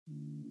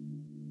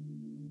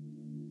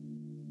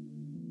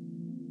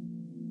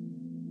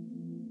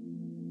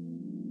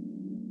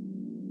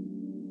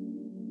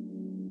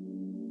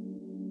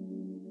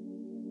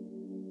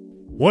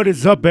What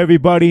is up,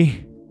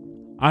 everybody?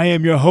 I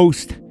am your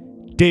host,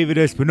 David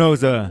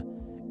Espinoza,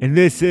 and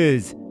this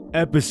is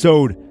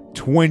episode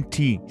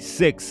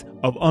 26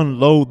 of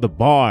Unload the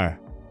Bar.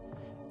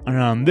 And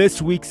on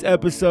this week's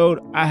episode,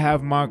 I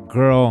have my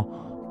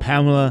girl,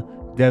 Pamela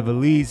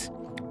DeValiz,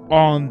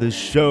 on the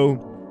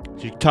show.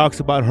 She talks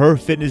about her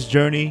fitness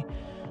journey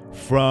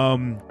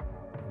from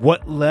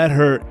what led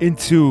her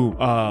into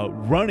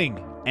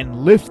running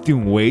and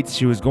lifting weights.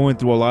 She was going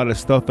through a lot of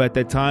stuff at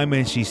that time,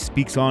 and she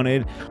speaks on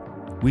it.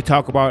 We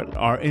talk about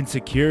our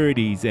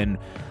insecurities, and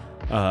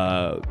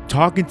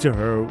talking to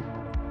her,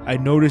 I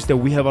noticed that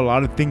we have a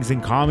lot of things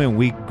in common.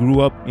 We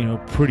grew up,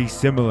 pretty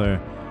similar,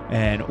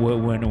 and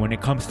when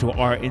it comes to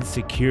our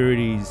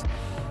insecurities,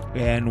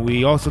 and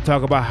we also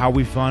talk about how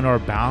we find our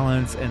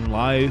balance in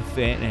life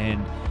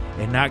and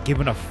not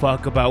giving a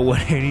fuck about what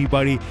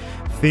anybody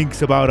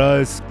thinks about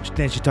us.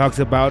 Then she talks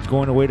about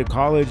going away to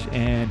college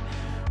and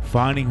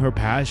finding her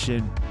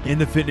passion in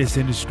the fitness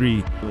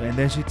industry. And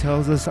then she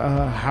tells us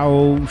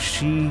how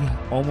she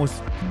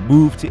almost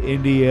moved to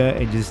India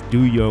and just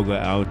do yoga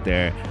out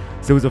there.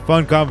 So it was a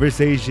fun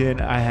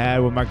conversation I had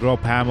with my girl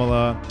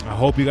Pamela. I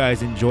hope you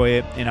guys enjoy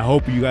it, and I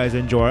hope you guys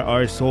enjoy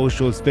our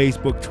socials: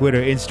 Facebook,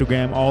 Twitter,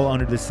 Instagram, all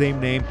under the same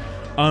name,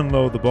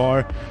 Unload the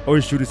Bar. Or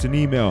shoot us an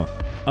email,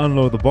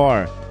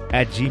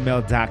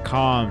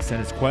 unloadthebar@gmail.com.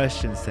 Send us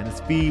questions, send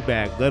us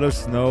feedback. Let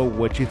us know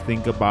what you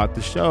think about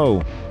the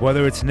show.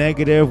 Whether it's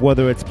negative,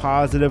 whether it's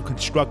positive,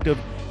 constructive,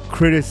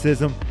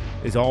 criticism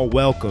is all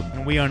welcome.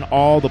 And we are on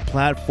all the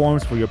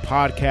platforms for your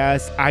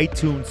podcast: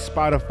 iTunes,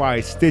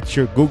 Spotify,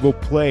 Stitcher, Google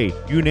Play.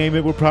 You name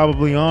it, we're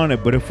probably on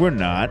it. But if we're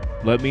not,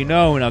 let me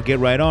know and I'll get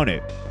right on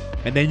it.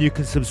 And then you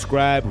can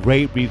subscribe,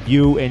 rate,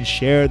 review, and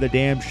share the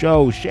damn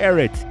show. Share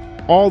it.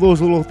 All those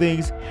little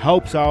things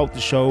helps out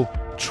the show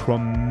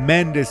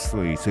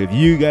tremendously. So if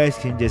you guys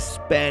can just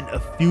spend a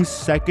few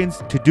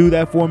seconds to do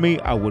that for me,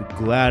 I would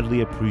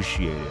gladly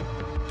appreciate it.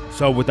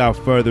 So without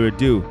further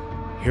ado,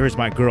 here is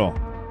my girl,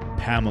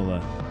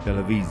 Pamela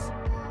DeValiz.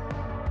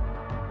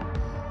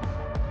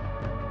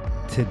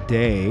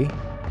 Today,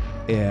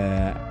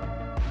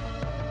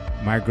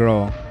 my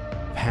girl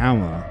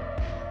Pamela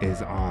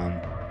is on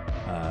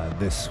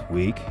this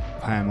week.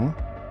 Pamela,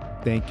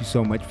 thank you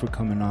so much for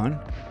coming on.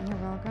 You're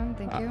welcome.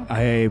 Thank you.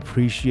 I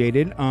appreciate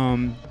it.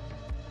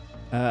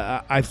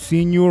 I've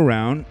seen you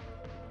around.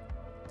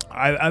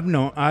 I've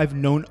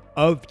known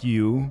of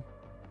you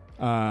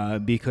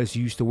because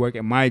you used to work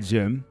at my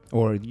gym,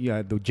 or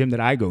the gym that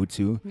I go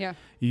to. Yeah.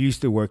 You used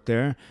to work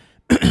there.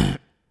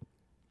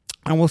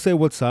 And we'll say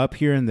what's up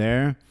here and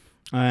there.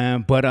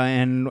 But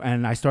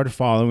I started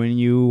following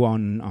you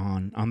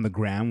on the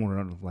gram,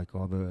 where like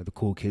all the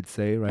cool kids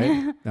say,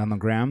 right? On the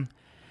gram.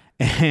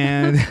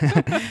 And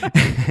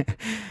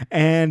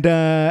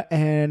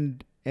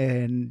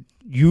and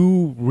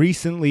you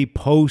recently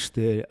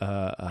posted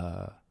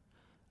on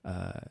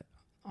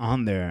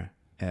there,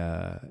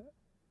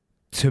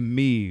 to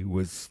me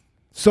was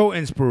so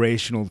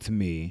inspirational to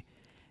me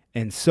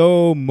and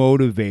so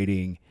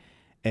motivating,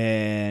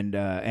 and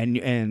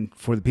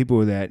for the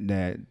people that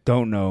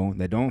don't know,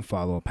 that don't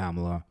follow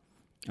Pamela,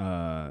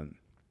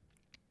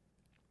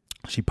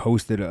 she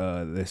posted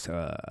this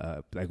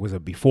like was a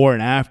before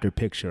and after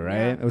picture, right?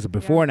 Yeah. It was a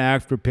before and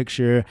after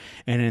picture,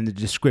 and in the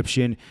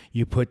description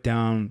you put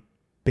down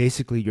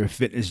basically your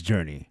fitness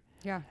journey.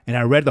 Yeah. And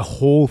I read the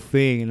whole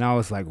thing and I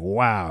was like,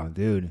 wow,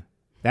 dude,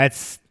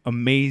 that's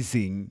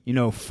amazing.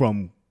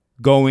 From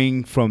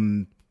going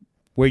from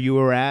where you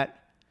were at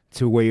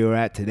to where you're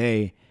at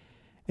today.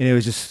 And it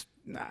was just,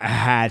 I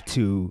had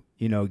to,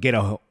 get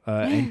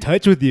in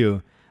touch with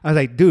you. I was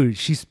like, dude,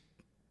 she's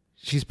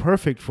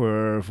perfect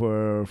for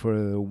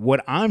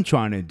what I'm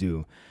trying to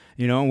do.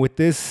 With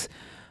this,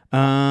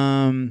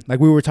 like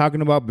we were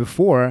talking about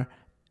before,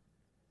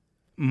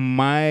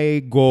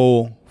 my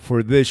goal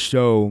for this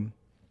show,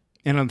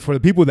 and for the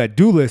people that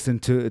do listen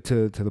to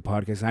the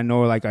podcast, I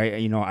know, like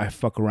I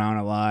fuck around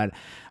a lot,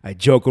 I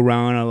joke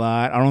around a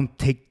lot, I don't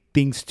take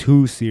things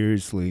too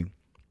seriously.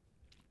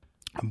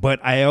 But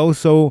I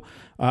also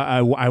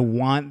I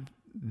want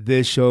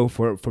this show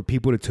for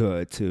people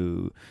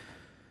to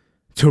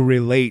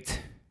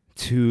relate,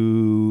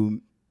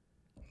 to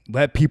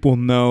let people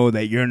know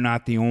that you're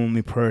not the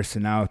only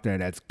person out there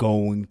that's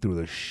going through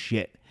the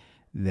shit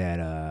that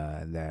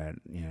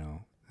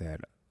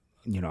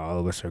all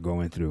of us are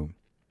going through.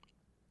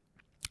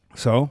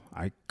 So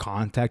I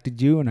contacted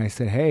you and I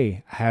said,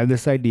 hey, I have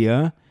this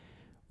idea.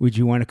 Would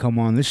you want to come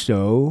on the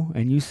show?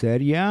 And you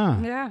said, yeah.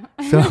 Yeah.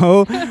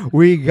 So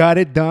we got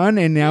it done,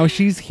 and now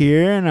she's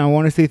here, and I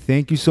want to say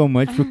thank you so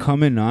much for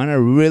coming on. I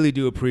really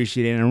do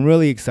appreciate it, and I'm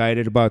really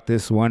excited about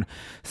this one.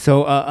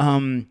 So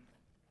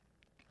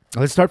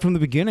let's start from the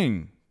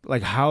beginning.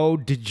 Like, where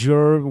did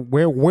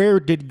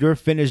your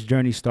fitness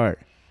journey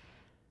start?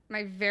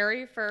 My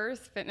very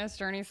first fitness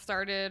journey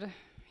started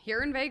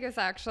here in Vegas,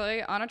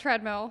 actually, on a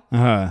treadmill.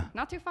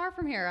 Not too far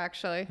from here,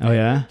 actually. Oh,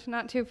 yeah?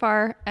 Not too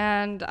far.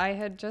 And I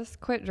had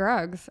just quit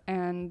drugs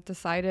and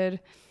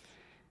decided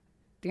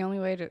the only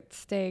way to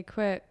stay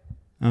quit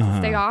to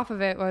stay off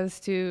of it was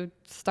to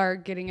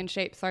start getting in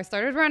shape. So I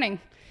started running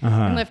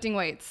and lifting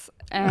weights,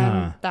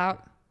 and that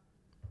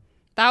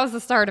was the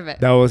start of it.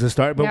 That was the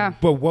start. But yeah.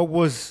 But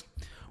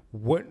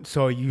what?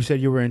 So you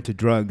said you were into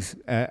drugs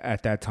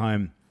at that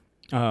time.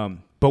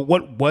 But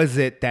what was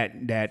it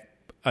that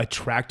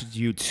attracted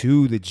you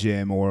to the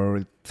gym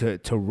or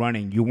to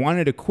running? You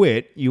wanted to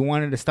quit. You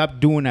wanted to stop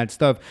doing that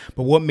stuff.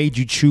 But what made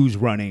you choose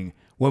running?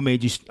 What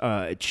made you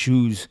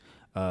choose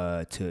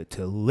to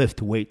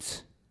lift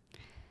weights?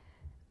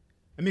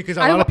 I mean, because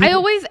a lot of people...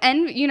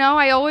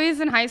 I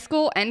always in high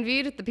school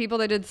envied the people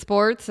that did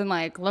sports and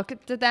like look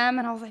at them,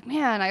 and I was like,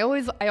 man, I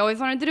always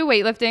wanted to do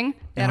weightlifting.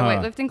 They had a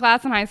weightlifting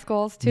class in high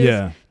school.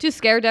 Too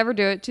scared to ever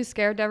do it. Too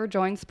scared to ever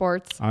join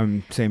sports.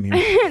 I'm same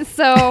here.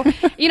 So,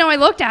 I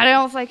looked at it and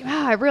I was like,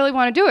 I really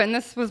want to do it. And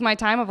this was my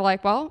time of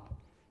like, well,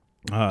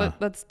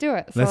 let's do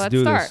it. So let's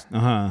start.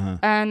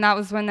 And that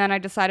was when then I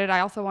decided I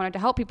also wanted to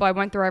help people. I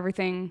went through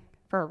everything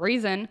for a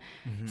reason.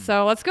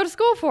 So let's go to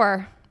school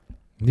for.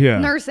 Yeah.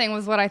 Nursing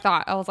was what I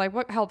thought. I was like,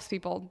 what helps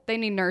people? They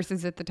need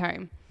nurses at the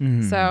time.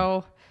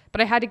 So, but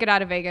I had to get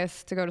out of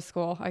Vegas to go to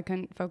school. I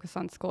couldn't focus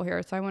on school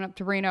here. So I went up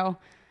to Reno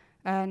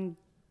and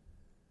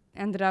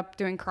ended up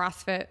doing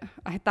CrossFit.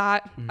 I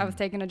thought I was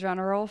taking a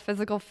general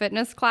physical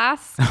fitness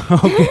class.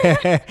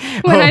 Okay.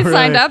 When I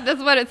signed up,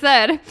 that's what it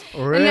said.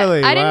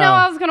 Really? I didn't know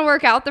I was going to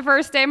work out the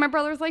first day. My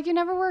brother was like, you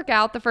never work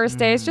out the first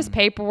day. It's just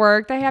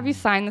paperwork. They have you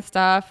sign the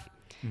stuff.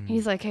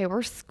 He's like, hey,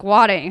 we're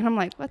squatting. And I'm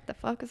like, what the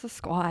fuck is a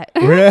squat?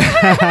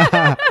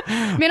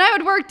 I mean, I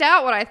had worked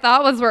out what I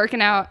thought was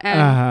working out. And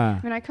I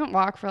mean, I couldn't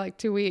walk for like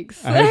 2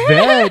 weeks. I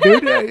bet,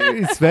 dude.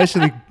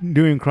 Especially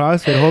doing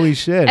CrossFit. Holy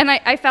shit. And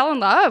I fell in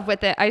love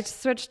with it. I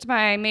switched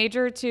my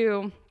major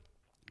to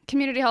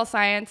community health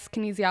science,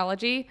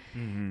 kinesiology.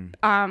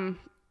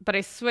 But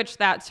I switched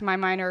that to my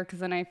minor because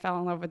then I fell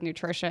in love with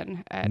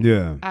nutrition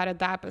and added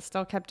that, but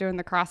still kept doing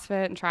the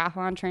CrossFit and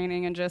triathlon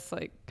training and just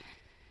like...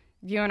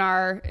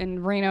 UNR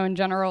and Reno in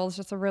general is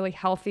just a really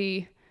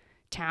healthy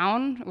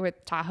town with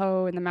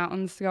Tahoe in the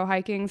mountains to go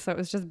hiking. So it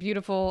was just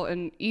beautiful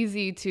and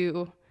easy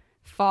to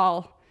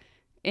fall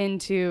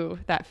into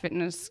that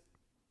fitness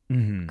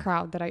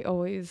crowd that I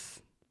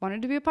always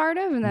wanted to be a part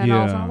of. And then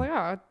also I was like,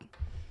 oh.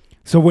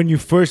 So when you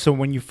first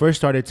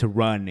started to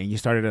run and you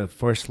started to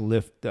first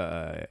lift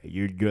the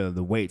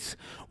weights,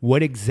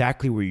 what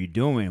exactly were you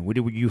doing?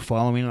 Were you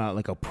following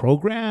like a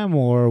program,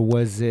 or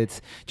was it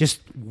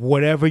just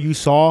whatever you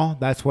saw?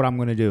 That's what I'm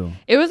gonna do.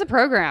 It was a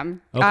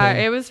program.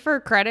 Okay. It was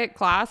for credit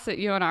class at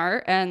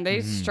UNR, and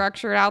they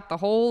structured out the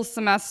whole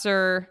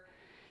semester,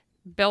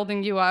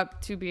 building you up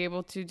to be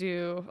able to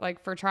do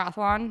like for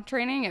triathlon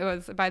training. It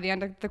was by the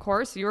end of the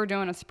course, you were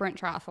doing a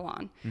sprint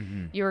triathlon.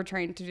 You were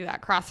trained to do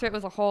that. CrossFit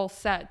was a whole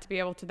set to be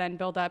able to then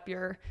build up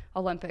your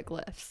Olympic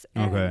lifts.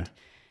 And,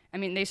 I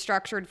mean, they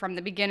structured from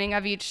the beginning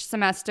of each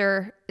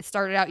semester. It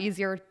started out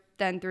easier,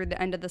 then through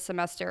the end of the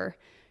semester,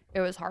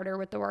 it was harder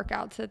with the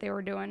workouts that they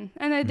were doing.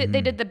 And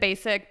they did the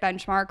basic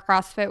benchmark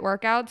CrossFit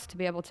workouts to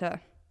be able to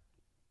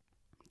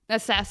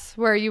assess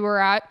where you were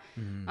at.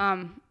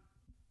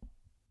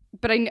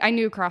 But I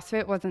knew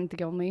CrossFit wasn't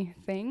the only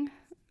thing.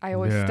 I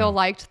always still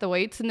liked the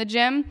weights in the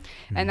gym.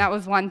 And that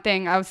was one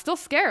thing. I was still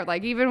scared.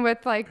 Like even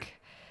with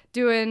like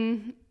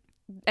doing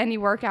any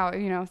workout,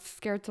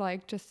 scared to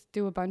like just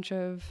do a bunch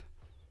of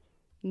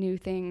new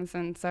things.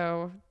 And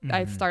so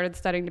I started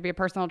studying to be a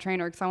personal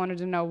trainer because I wanted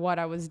to know what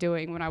I was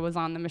doing when I was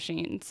on the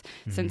machines.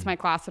 Since my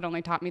class had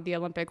only taught me the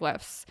Olympic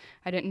lifts,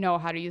 I didn't know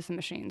how to use the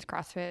machines.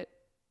 CrossFit,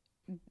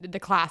 the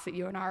class at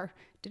UNR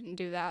didn't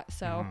do that.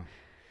 So...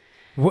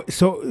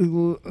 So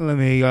let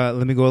me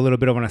go a little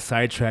bit on a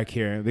sidetrack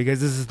here,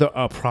 because this is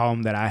a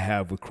problem that I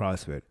have with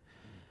CrossFit.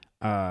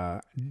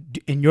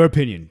 In your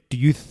opinion, do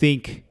you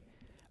think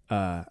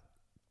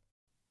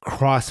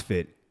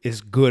CrossFit is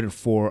good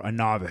for a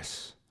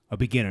novice, a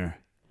beginner?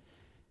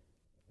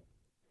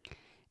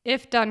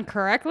 If done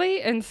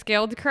correctly and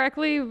scaled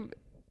correctly,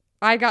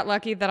 I got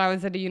lucky that I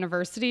was at a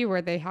university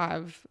where they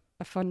have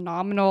a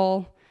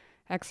phenomenal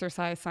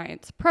exercise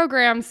science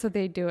program, so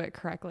they do it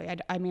correctly.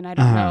 I mean, I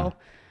don't know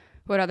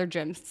what other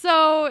gyms.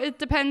 So it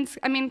depends.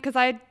 I mean, because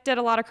I did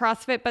a lot of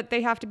CrossFit, but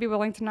they have to be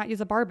willing to not use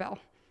a barbell.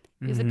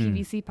 Use a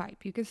PVC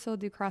pipe. You can still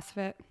do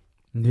CrossFit.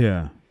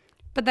 Yeah.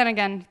 But then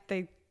again,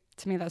 to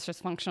me, that's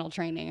just functional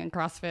training, and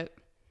CrossFit,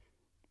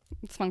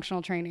 it's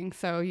functional training.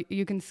 So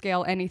you can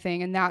scale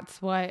anything. And that's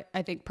what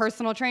I think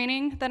personal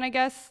training, then I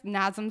guess,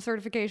 NASM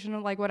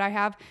certification, like what I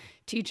have,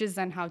 teaches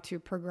them how to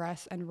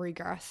progress and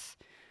regress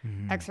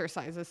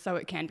exercises so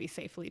it can be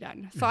safely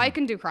done. So I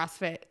can do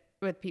CrossFit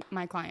with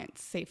my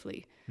clients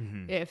safely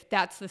if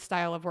that's the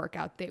style of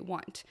workout they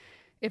want.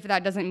 If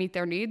that doesn't meet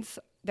their needs,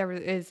 there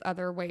is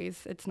other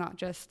ways. It's not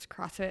just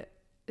CrossFit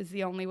is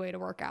the only way to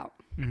work out.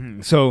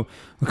 So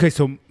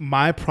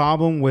my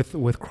problem with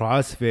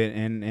CrossFit,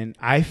 and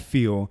I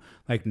feel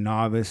like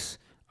novice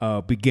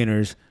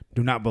beginners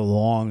do not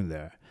belong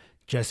there,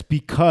 just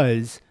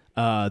because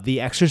the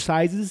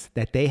exercises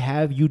that they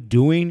have you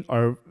doing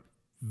are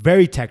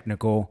very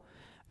technical.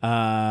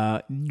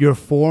 Your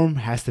form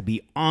has to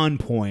be on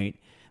point.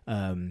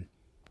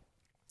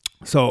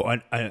 So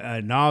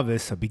a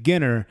novice, a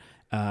beginner,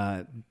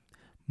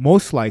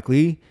 most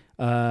likely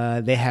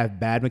they have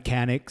bad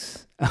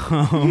mechanics. They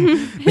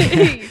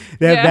have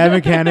bad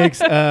mechanics.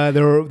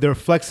 Their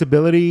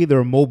flexibility,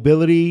 their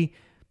mobility,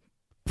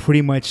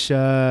 pretty much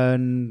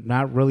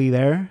not really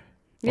there.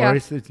 Yeah.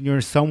 Or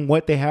you're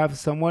somewhat. They have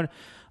somewhat.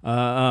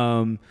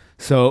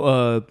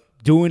 So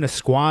doing a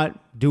squat,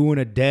 doing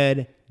a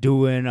dead,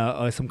 doing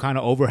some kind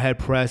of overhead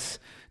press,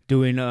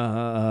 doing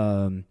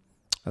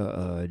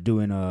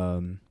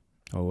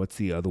what's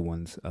the other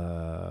ones?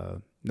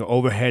 The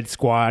overhead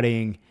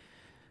squatting,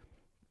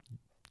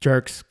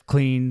 jerks,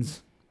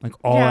 cleans, like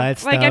all that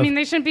stuff. Like, I mean,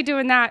 they shouldn't be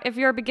doing that. If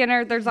you're a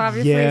beginner, there's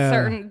obviously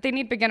they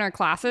need beginner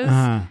classes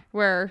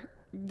where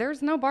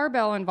there's no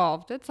barbell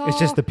involved. It's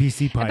just the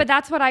PC pipe. But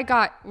that's what I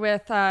got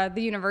with the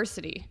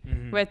university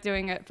with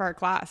doing it for a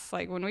class.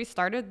 Like when we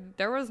started,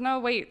 there was no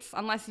weights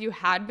unless you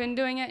had been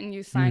doing it and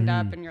you signed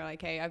up and you're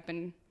like, hey, I've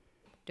been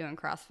doing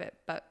CrossFit.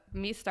 But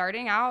me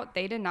starting out,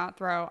 they did not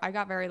throw. I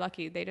got very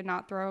lucky. They did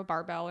not throw a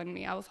barbell in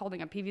me. I was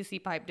holding a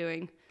PVC pipe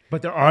doing.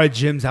 But there are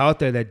gyms out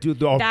there that do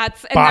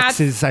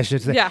boxes, I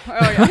should say. Yeah.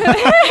 Oh,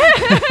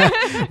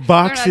 yeah.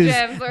 Boxes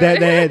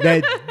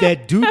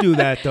that do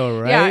that though,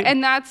 right? Yeah,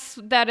 and that is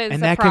and a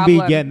that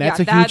problem. Can be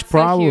that's a huge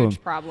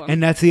problem.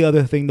 And that's the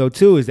other thing though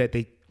too is that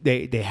they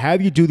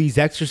have you do these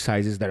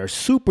exercises that are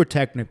super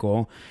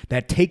technical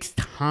that takes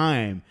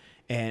time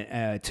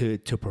and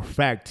to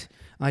perfect.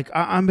 Like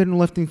I've been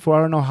lifting for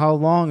I don't know how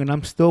long, and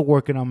I'm still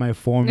working on my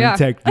form and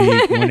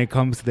technique when it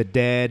comes to the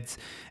deads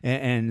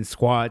and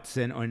squats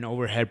and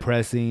overhead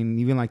pressing,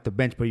 even like the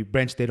bench. But you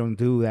bench, they don't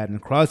do that in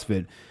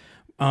CrossFit.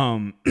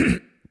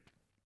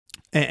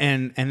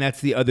 And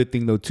that's the other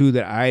thing though too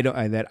that I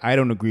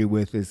don't agree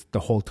with is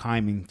the whole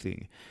timing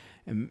thing.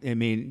 I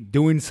mean,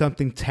 doing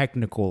something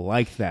technical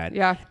like that,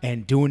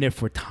 and doing it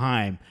for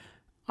time.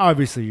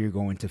 Obviously, you're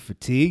going to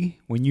fatigue.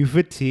 When you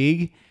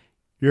fatigue,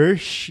 your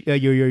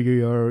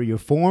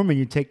form and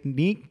your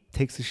technique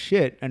takes a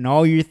shit, and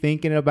all you're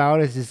thinking about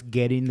is just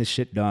getting the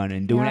shit done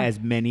and doing as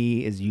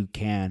many as you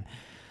can.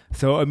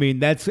 So I mean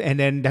that's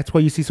why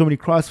you see so many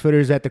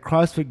CrossFitters at the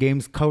CrossFit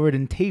Games covered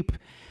in tape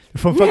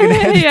from fucking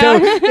head to toe.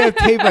 They have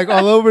tape like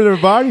all over their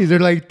bodies. They're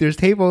like there's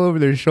tape all over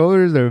their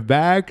shoulders, their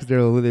backs,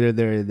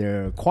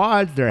 their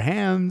quads, their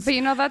hams.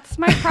 But that's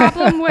my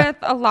problem with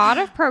a lot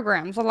of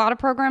programs. A lot of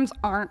programs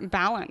aren't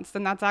balanced,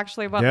 and that's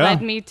actually what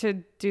led me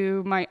to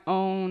do my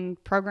own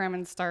program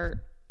and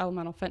start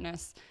Elemental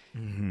Fitness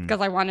because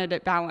I wanted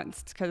it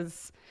balanced.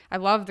 Because I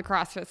love the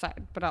CrossFit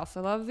side, but I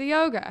also love the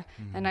yoga,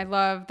 and I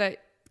love that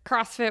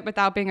CrossFit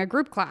without being a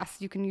group class.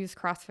 You can use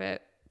CrossFit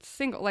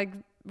single, like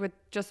with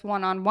just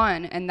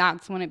one-on-one, and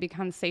that's when it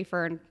becomes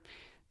safer and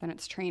then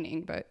it's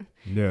training. But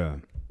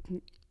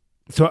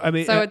so I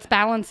mean, it's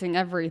balancing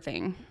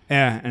everything.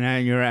 Yeah,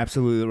 and you're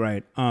absolutely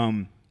right.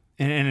 And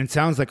it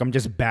sounds like I'm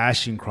just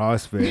bashing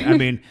CrossFit. I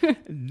mean,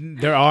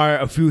 there are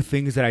a few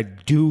things that I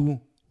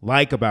do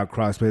like about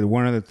CrossFit.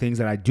 One of the things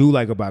that I do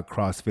like about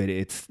CrossFit,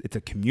 it's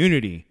a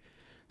community.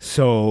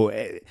 So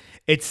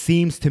it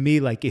seems to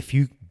me like if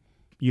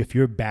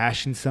you're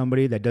bashing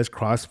somebody that does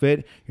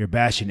CrossFit, you're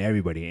bashing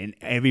everybody, and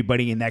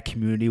everybody in that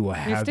community will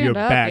have your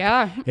back.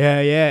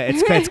 Yeah.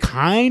 It's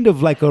kind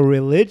of like a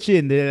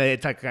religion.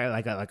 It's like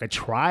a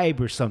tribe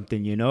or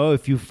something, you know.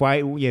 If you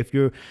fight, if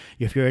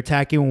you're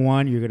attacking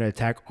one, you're gonna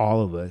attack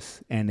all of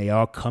us, and they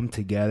all come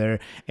together.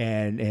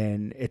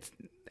 And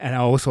I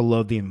also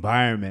love the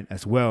environment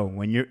as well.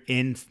 When you're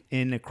in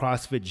a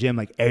CrossFit gym,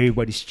 like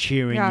everybody's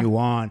cheering you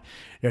on.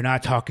 They're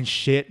not talking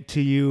shit to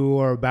you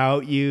or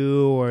about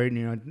you or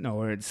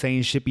or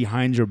saying shit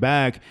behind your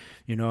back.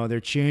 You know,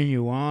 they're cheering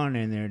you on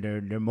and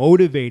they're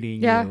motivating you.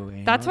 Yeah,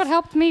 that's what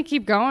helped me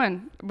keep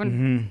going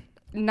when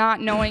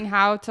not knowing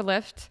how to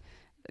lift.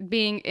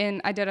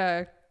 I did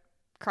a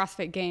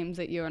CrossFit Games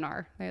at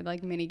UNR. They had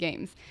like mini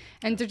games,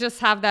 and to just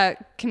have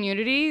that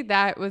community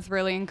that was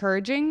really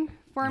encouraging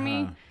for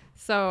me.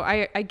 So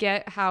I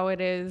get how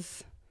it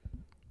is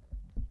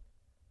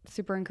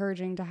super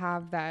encouraging to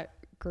have that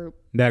group.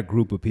 That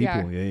group of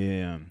people.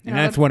 Yeah. And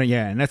that's what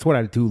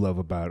I do love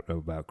about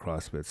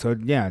CrossFit. So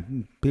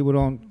people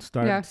don't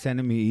start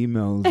sending me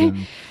emails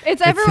and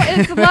it's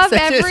love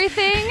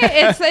everything.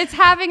 It's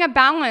having a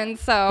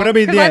balance. So but I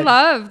mean,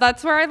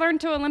 that's where I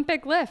learned to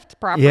Olympic lift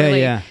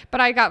properly. Yeah.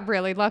 But I got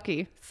really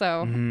lucky.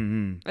 So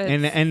and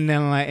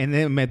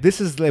then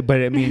this is but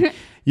I mean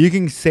you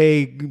can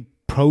say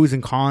pros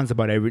and cons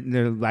about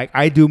everything. Like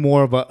I do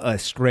more of a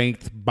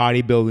strength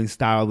bodybuilding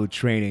style of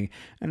training,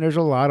 and there's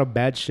a lot of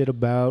bad shit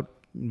about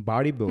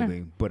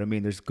bodybuilding, but I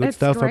mean there's good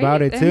stuff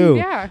about it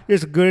too.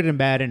 There's good and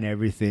bad in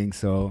everything,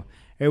 so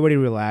everybody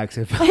relax.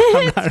 It's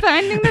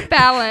finding the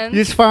balance.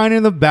 Just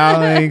finding the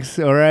balance.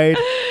 All right,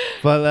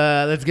 but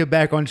let's get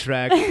back on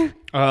track.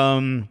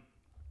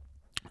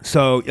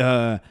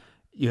 So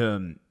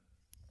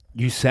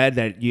you said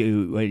that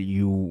you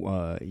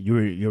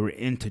were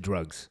into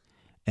drugs,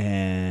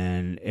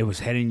 and it was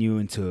heading you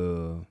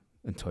into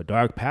a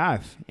dark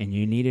path, and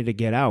you needed to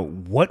get out.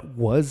 What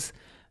was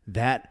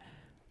that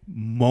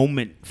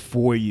moment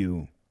for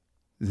you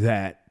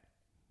that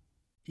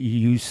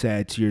you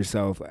said to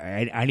yourself,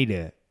 I need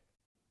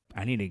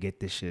to get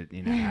this shit,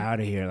 out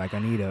of here. Like I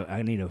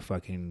need to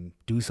fucking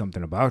do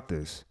something about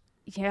this.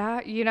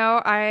 Yeah,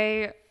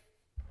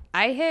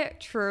 I hit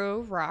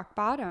true rock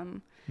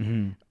bottom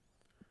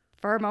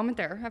for a moment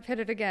there. I've hit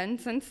it again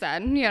since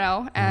then,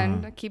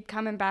 and I keep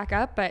coming back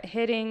up, but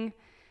hitting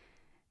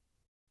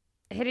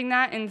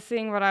that and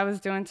seeing what I was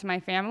doing to my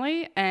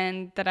family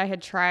and that I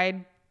had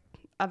tried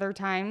other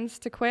times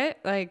to quit.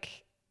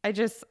 Like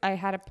I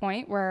had a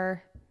point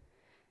where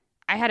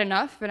I had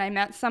enough, and I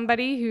met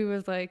somebody who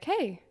was like,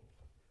 hey,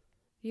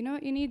 you know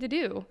what you need to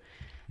do?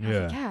 I was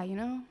like,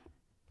 yeah,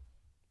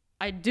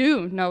 I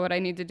do know what I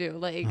need to do.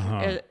 Like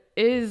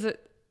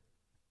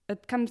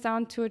it comes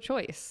down to a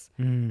choice.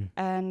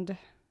 And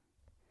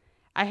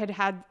I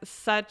had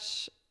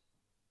such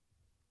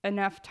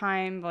enough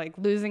time like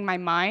losing my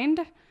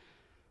mind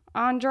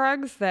on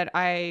drugs that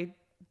I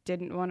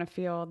didn't want to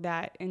feel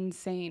that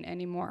insane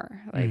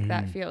anymore, like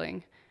that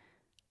feeling,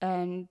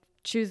 and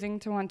choosing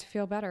to want to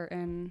feel better.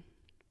 And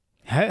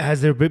has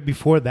there been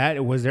before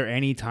that? Was there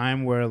any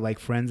time where like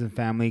friends and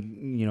family,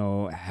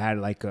 had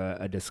like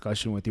a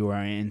discussion with you or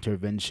an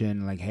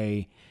intervention? Like,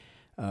 hey,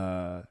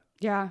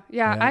 yeah.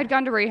 I'd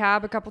gone to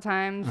rehab a couple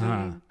times,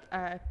 and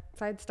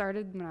I'd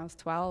started when I was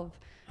 12.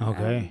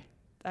 Okay.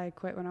 I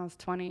quit when I was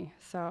 20.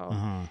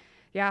 So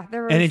yeah,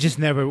 there was, and it just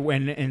never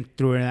went and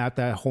throughout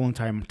that whole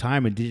entire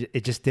time.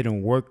 It just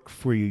didn't work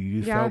for you.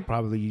 You felt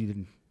probably you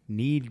didn't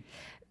need.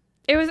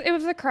 It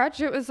was a crutch.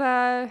 It was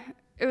a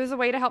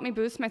way to help me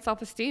boost my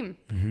self-esteem.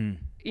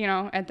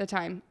 At the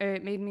time,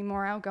 it made me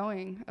more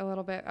outgoing a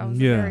little bit. I was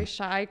very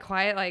shy,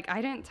 quiet. Like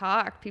I didn't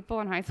talk. People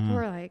in high school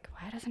were like,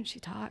 why doesn't she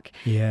talk?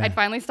 Yeah. I'd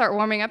finally start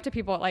warming up to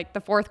people at like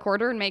the fourth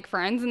quarter and make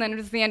friends. And then it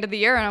was the end of the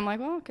year. And I'm like,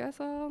 well, guess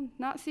I'll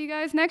not see you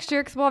guys next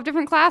year because we'll have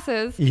different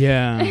classes.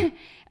 Yeah.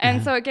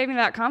 And so it gave me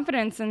that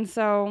confidence. And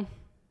so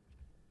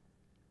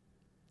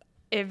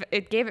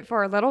it gave it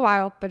for a little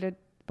while, but it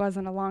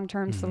wasn't a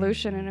long-term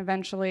solution. And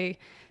eventually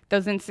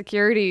those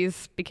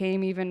insecurities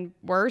became even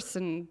worse.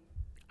 And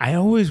I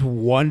always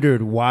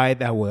wondered why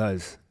that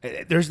was.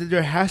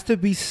 There has to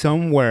be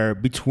somewhere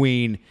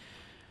between,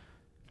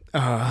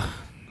 I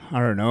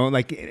don't know,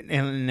 like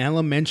in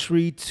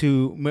elementary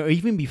to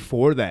even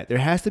before that. There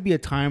has to be a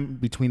time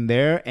between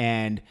there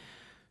and,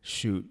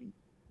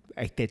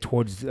 I think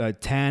towards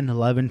 10,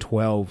 11,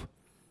 12,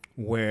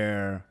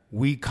 where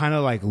we kind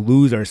of like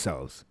lose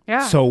ourselves.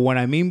 Yeah. So what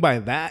I mean by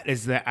that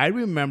is that I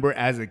remember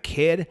as a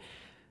kid,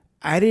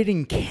 I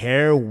didn't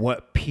care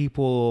what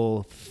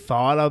people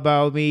thought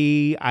about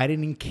me. I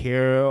didn't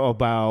care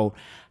about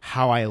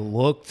how I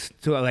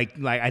looked to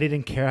like I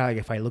didn't care like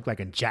if I looked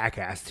like a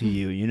jackass to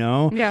you,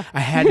 Yeah.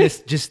 I had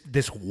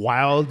this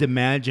wild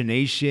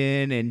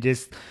imagination and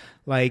just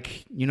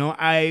like,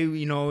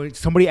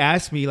 somebody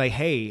asked me like,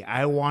 hey,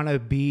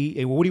 what do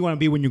you want to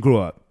be when you grow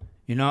up?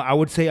 I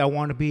would say I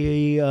want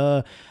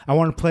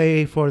to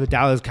play for the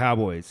Dallas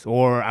Cowboys,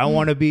 or I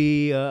want to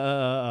be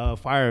a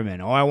fireman,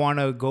 or I want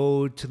to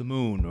go to the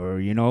moon, or,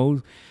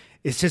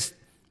 it's just,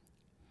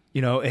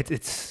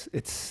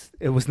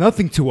 it was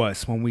nothing to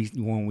us when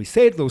we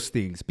said those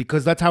things,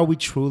 because that's how we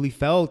truly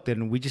felt.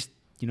 And we just,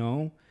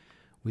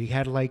 we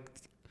had like,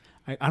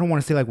 I don't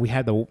want to say like we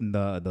had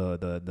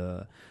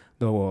the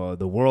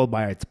world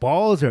by its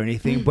balls or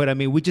anything, but I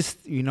mean, we just,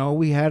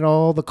 we had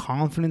all the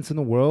confidence in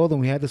the world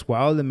and we had this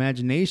wild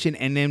imagination.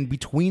 And then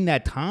between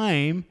that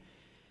time,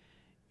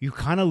 you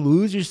kind of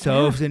lose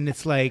yourselves, and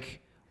it's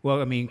like,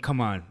 well, I mean,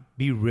 come on,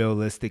 be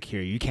realistic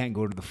here. You can't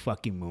go to the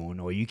fucking moon,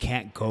 or you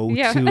can't go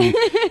to,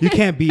 you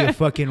can't be a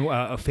fucking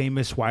a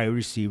famous wide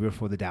receiver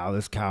for the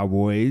Dallas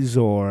Cowboys,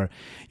 or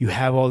you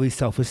have all these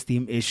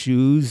self-esteem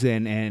issues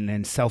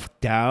and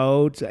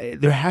self-doubt.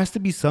 There has to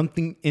be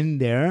something in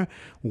there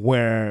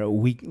where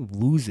we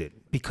lose it,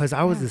 because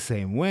I was the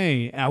same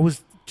way. I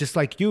was just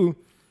like you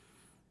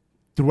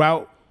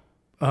throughout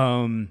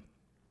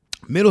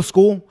middle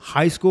school,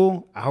 high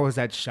school. I was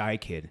that shy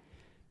kid.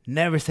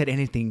 Never said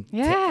anything to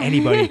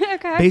anybody.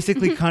 Okay.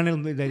 Basically, kind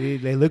of,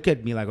 they look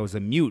at me like I was a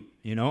mute.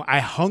 I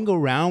hung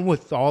around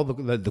with all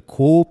the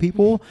cool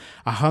people.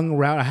 I hung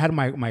around. I had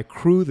my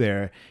crew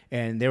there,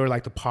 and they were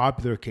like the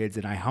popular kids,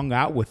 and I hung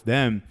out with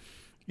them.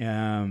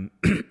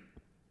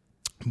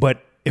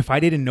 But if I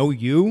didn't know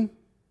you,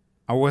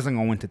 I wasn't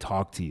going to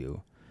talk to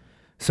you.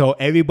 So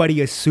everybody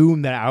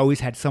assumed that I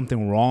always had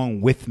something wrong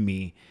with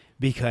me,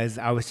 because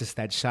I was just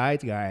that shy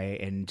guy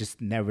and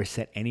just never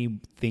said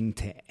anything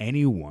to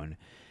anyone.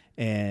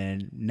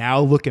 And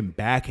now looking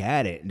back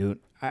at it, dude,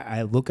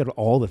 I look at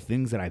all the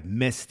things that I've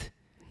missed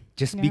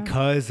just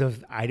because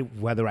of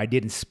whether I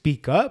didn't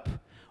speak up,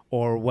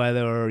 or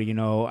whether,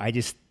 I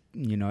just,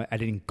 I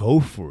didn't go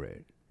for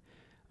it.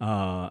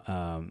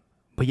 But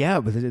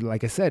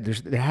like I said,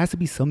 there has to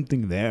be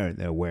something there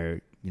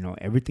where,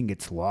 everything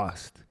gets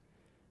lost.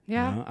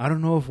 Yeah. I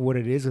don't know if what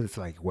it is. It's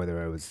like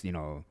whether it was,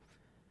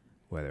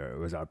 whether it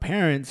was our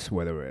parents,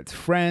 whether it's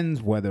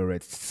friends, whether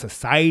it's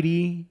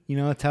society,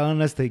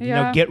 telling us to,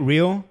 get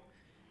real,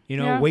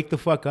 wake the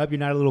fuck up. You're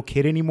not a little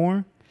kid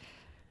anymore.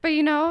 But,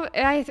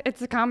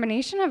 it's a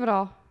combination of it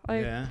all.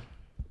 Like,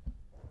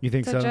 You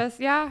think so?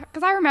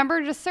 Because I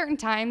remember just certain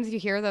times you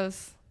hear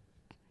those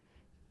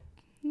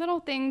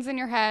little things in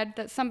your head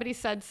that somebody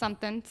said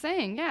something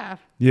saying,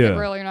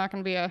 Gabriel, you're not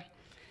going to be a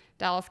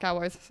Dallas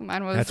Cowboys.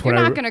 Mine was, you're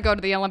not going to go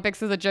to the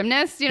Olympics as a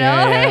gymnast, you know?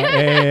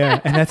 Yeah.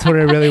 And that's what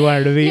I really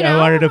wanted to be. You know? I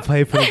wanted to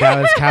play for the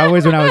Dallas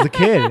Cowboys when I was a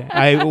kid.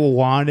 I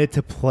wanted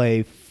to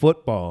play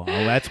football.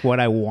 That's what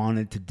I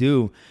wanted to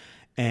do.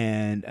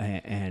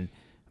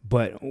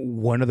 But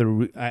one of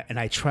and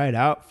I tried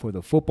out for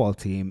the football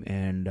team,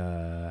 and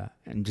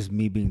just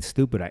me being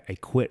stupid, I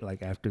quit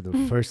like after the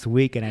first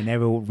week, and I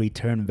never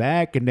returned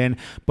back.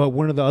 But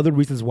one of the other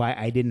reasons why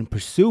I didn't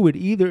pursue it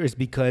either is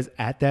because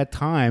at that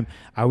time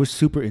I was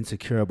super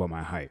insecure about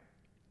my height,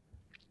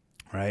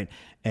 right?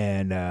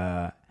 And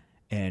at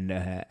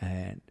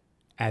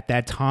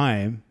that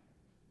time,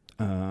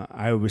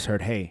 I always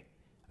heard, "Hey,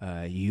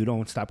 you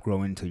don't stop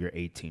growing until you're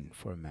 18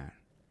 for a man."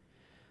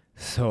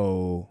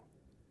 So.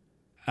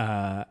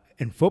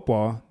 In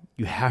football,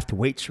 you have to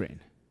weight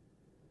train.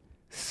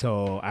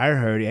 So I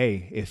heard,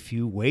 hey, if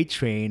you weight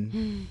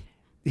train,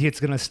 it's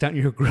gonna stunt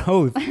your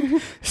growth.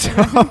 So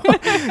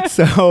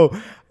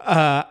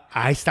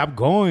I stopped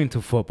going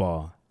to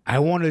football. I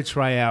wanted to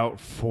try out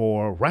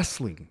for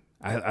wrestling.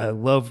 I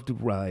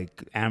loved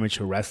like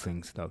amateur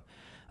wrestling stuff.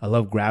 I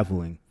love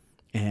grappling,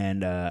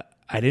 and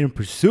I didn't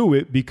pursue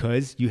it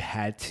because you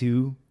had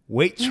to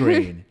weight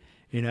train.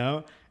 You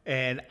know.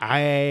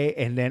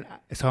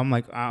 So I'm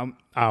like,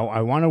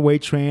 I want to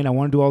weight train. I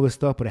want to do all this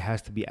stuff, but it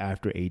has to be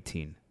after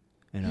 18.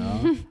 You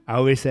know, I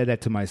always said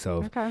that to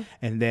myself. Okay.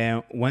 And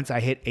then once I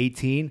hit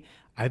 18,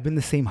 I've been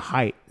the same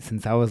height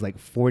since I was like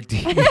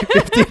 14,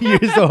 15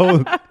 years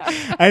old.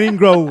 I didn't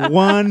grow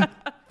one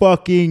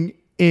fucking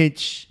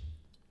inch.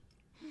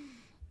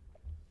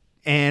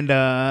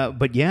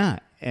 But yeah.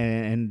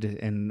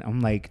 And I'm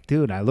like,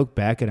 dude, I look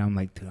back and I'm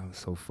like, dude, I'm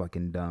so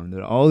fucking dumb.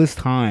 Dude, all this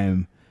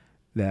time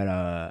that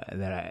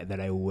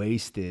I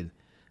wasted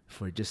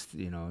for just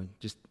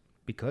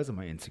because of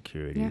my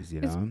insecurities,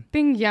 you know. It's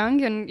being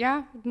young and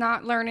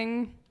not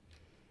learning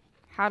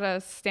how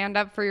to stand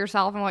up for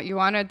yourself and what you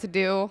wanted to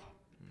do.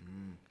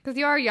 Because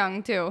you are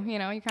young too, you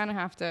know. You kind of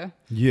have to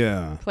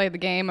play the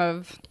game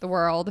of the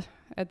world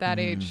at that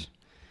age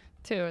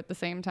too. At the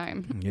same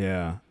time.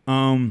 Yeah.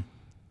 So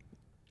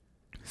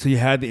you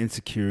had the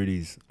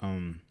insecurities.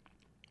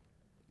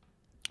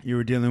 You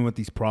were dealing with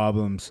these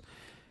problems.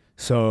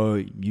 So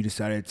you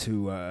decided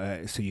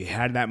to, so you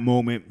had that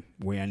moment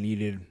where I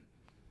needed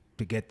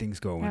to get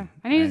things going. Yeah,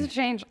 I needed to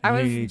change. I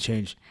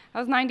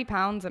was 90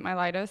 pounds at my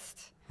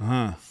lightest.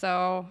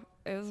 So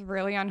it was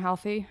really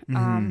unhealthy.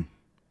 I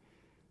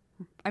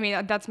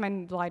mean, that's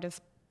my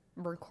lightest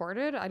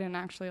recorded. I didn't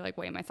actually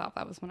weigh myself.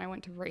 That was when I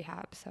went to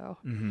rehab. So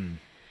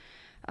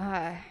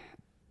I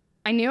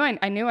knew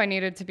I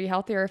needed to be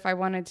healthier if I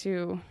wanted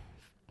to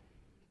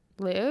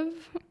live.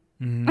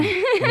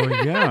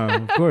 Well, yeah,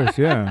 of course,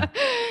 yeah.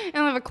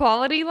 And live a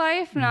quality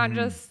life, not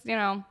just,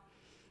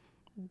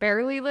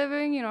 barely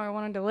living. I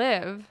wanted to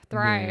live,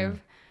 thrive. Yeah.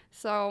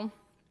 So,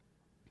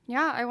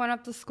 I went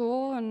up to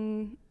school,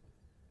 and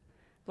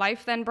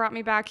life then brought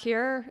me back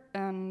here.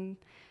 And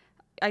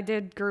I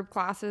did group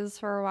classes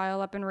for a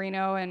while up in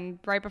Reno. And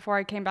right before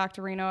I came back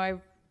to Reno, I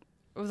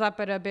was up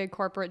at a big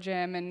corporate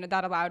gym, and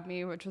that allowed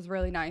me, which was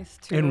really nice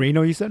too. In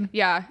Reno, you said?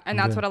 Yeah, and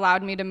that's what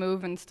allowed me to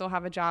move and still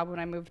have a job when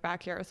I moved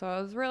back here. So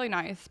it was really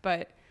nice,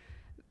 but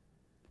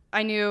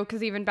I knew,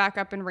 because even back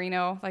up in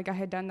Reno, I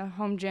had done the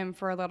home gym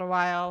for a little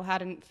while,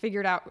 hadn't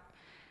figured out,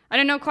 I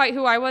didn't know quite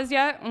who I was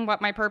yet and what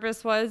my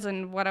purpose was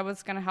and what I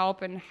was going to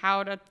help and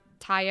how to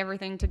tie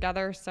everything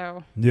together.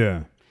 So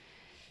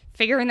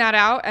figuring that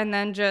out, and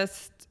then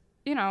just,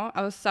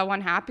 I was so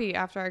unhappy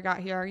after I got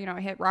here.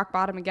 I hit rock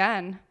bottom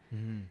again.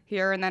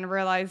 Here, and then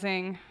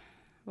realizing,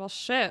 well,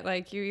 shit,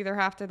 you either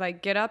have to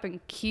get up and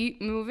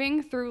keep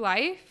moving through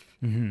life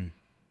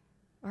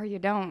or you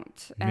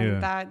don't.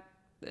 And that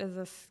is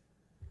a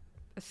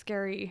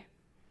scary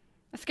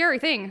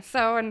thing.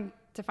 So, and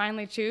to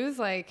finally choose,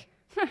 I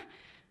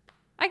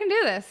can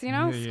do this,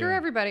 screw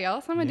everybody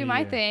else. I'm going to do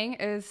my thing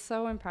is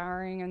so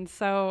empowering and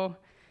so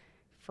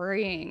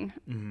freeing.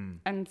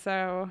 And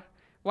so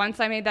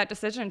once I made that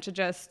decision to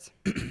just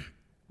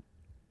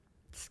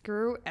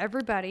screw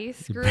everybody,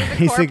 screw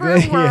the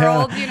corporate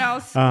world,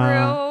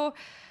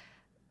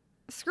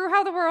 screw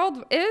how the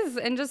world is,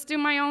 and just do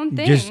my own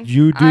thing. Just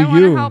you do I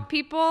want to help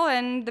people,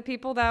 and the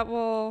people that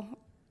will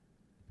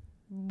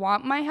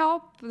want my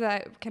help,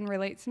 that can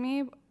relate to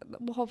me,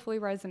 will hopefully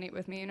resonate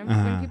with me. And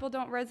when people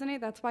don't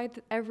resonate, that's why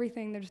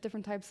there's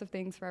different types of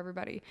things for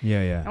everybody.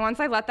 Yeah. And once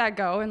I let that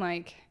go, and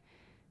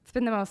it's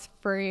been the most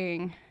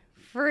freeing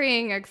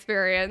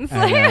experience.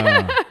 I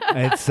know.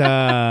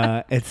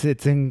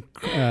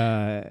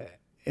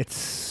 It's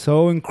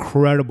so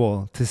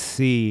incredible to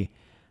see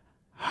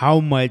how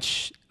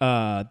much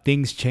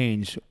things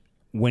change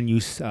when you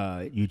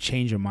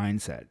change your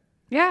mindset.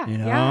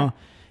 Yeah.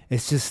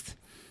 It's just,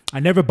 I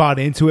never bought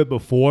into it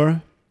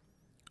before,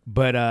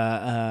 but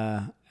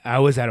I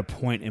was at a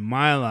point in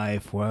my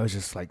life where I was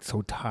just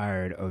so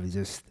tired of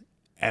just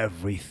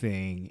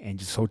everything, and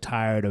just so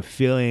tired of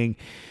feeling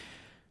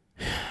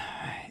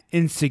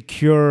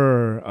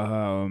insecure,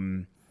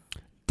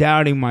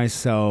 doubting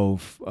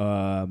myself,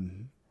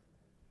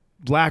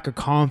 lack of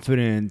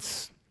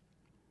confidence,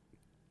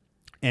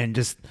 and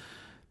just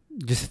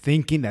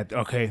thinking that,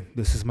 okay,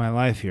 this is my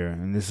life here,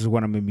 and this is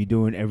what I'm going to be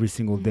doing every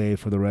single day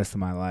for the rest of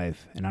my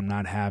life, and I'm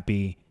not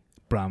happy,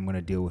 but I'm going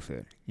to deal with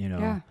it,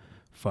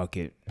 fuck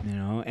it,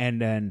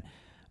 and then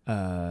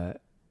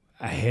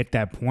I hit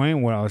that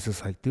point where I was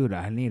just like, dude,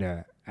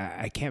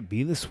 I can't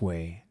be this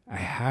way. I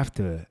have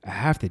to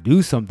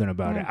do something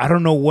about it. I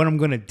don't know what I'm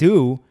going to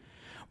do,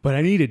 but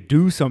I need to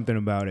do something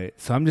about it.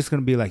 So I'm just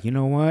going to be like, you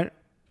know what?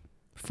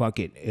 Fuck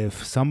it.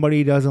 If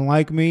somebody doesn't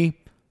like me,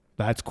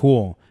 that's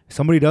cool. If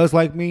somebody does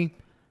like me,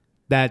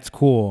 that's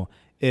cool.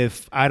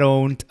 If I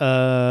don't,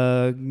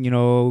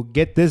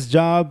 get this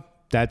job,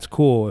 that's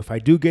cool. If I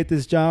do get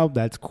this job,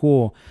 that's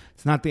cool.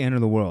 It's not the end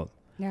of the world.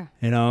 Yeah.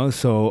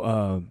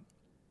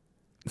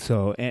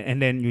 So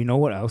and then you know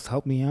what else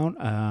helped me out?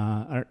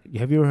 Have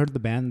you ever heard of the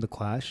band The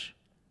Clash?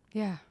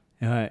 Yeah.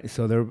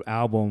 So their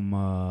album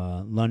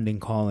London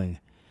Calling,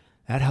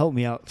 that helped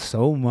me out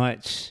so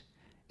much.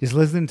 Just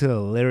listening to the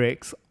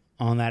lyrics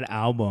on that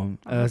album,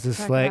 it was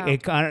just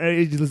like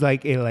it was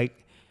like it like.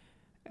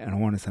 I don't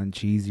want to sound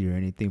cheesy or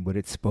anything, but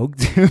it spoke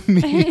to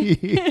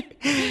me.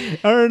 I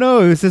don't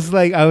know. It was just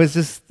like I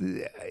was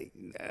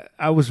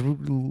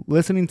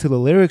listening to the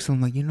lyrics. And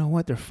I'm like, you know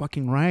what? They're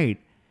fucking right.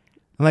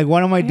 I'm like,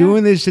 why am I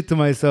doing this shit to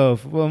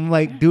myself? Well, I'm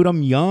like, dude,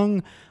 I'm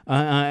young.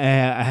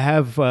 I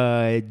have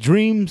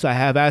dreams. I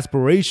have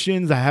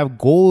aspirations. I have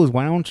goals.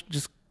 Why don't you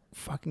just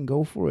fucking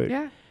go for it?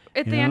 Yeah.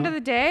 At the end of the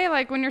day,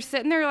 like when you're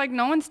sitting there, like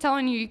no one's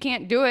telling you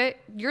can't do it.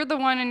 You're the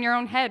one in your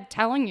own head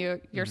telling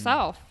you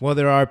yourself. Well,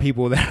 there are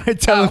people that are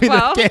telling me they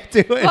can't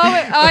do it. Well,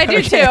 I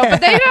do too, but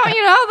they don't.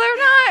 They're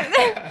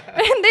not.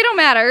 They don't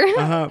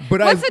matter.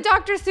 But what's the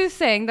Dr. Seuss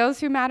saying?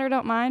 Those who matter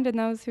don't mind, and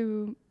those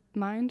who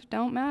mind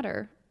don't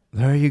matter.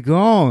 There you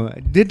go.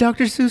 Did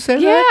Dr. Seuss say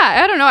that?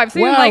 Yeah, I don't know. I've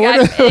seen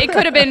it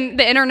could have been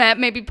the internet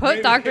maybe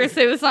put Dr.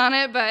 Seuss on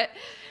it, but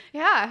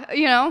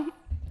yeah,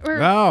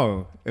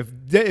 Wow.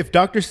 If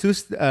Dr.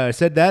 Seuss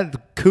said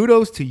that,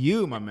 kudos to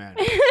you, my man.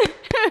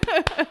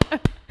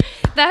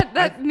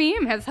 that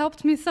meme has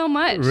helped me so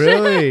much.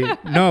 Really?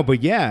 No,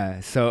 but yeah.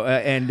 So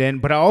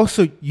but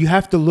also you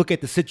have to look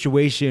at the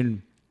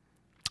situation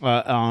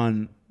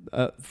on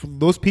for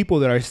those people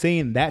that are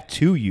saying that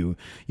to you.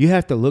 You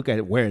have to look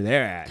at where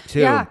they're at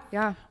too.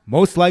 Yeah.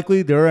 Most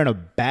likely they're in a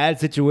bad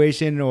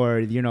situation,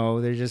 or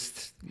they're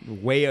just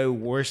way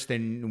worse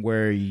than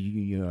where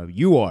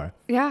you are.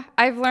 Yeah,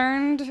 I've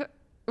learned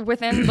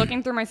within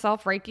looking through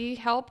myself, Reiki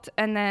helped,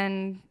 and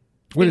then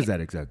what is that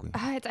exactly?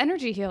 It's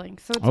energy healing.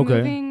 So it's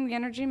moving the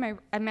energy.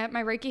 I met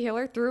my Reiki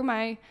healer through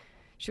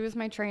she was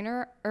my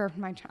trainer,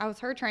 I was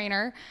her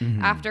trainer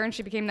after, and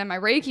she became then my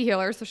Reiki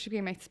healer. So she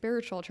became my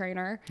spiritual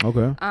trainer.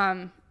 Okay.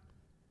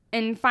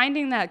 And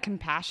finding that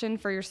compassion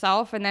for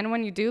yourself. And then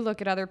when you do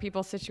look at other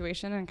people's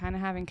situation and kind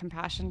of having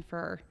compassion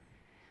for,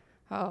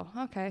 oh,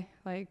 okay,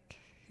 like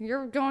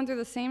you're going through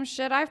the same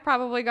shit I've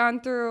probably gone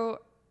through.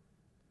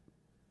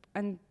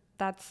 And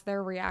that's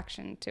their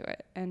reaction to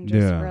it. And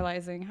just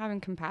realizing having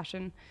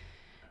compassion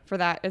for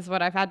that is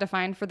what I've had to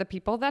find for the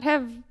people that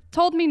have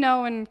told me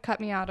no and cut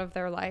me out of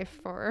their life,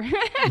 or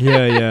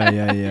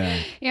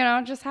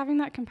yeah. Just having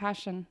that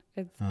compassion.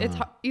 It's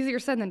easier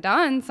said than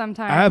done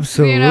sometimes.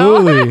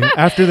 Absolutely.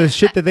 After the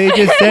shit that they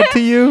just said to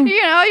you,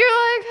 you're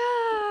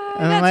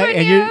like,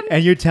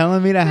 and you're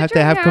telling me that I have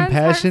to have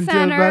compassion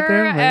to about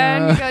them,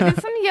 and go do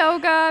some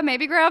yoga,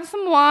 maybe grab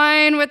some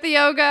wine with the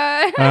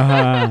yoga.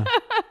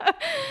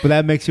 But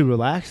that makes you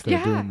relax though,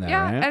 doing that,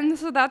 right? And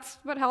so that's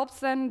what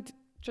helps. And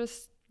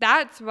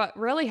that's what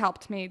really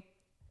helped me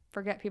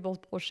forget people's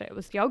bullshit. It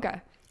was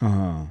yoga.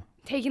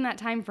 Taking that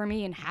time for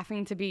me and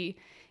having to be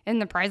in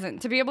the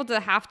present, to be able to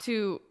have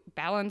to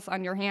balance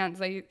on your hands.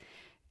 Like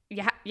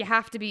you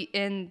have to be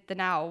in the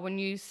now. When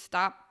you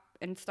stop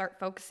and start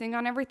focusing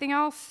on everything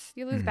else,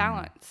 you lose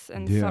balance.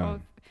 And so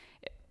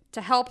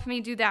to help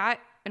me do that,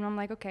 and I'm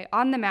like, okay,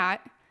 on the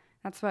mat,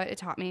 that's what it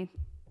taught me.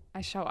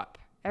 I show up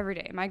every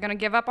day. Am I going to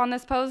give up on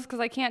this pose because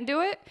I can't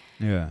do it?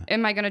 Yeah.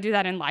 Am I going to do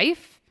that in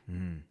life?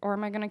 Or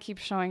am I going to keep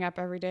showing up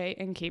every day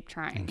and keep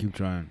trying?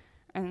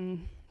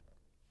 And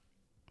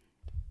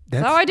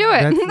that's how I do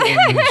it.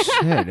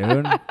 Shit,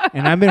 dude.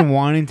 And I've been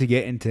wanting to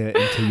get into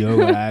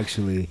yoga,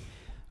 actually.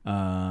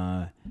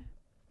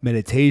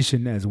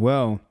 Meditation as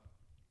well.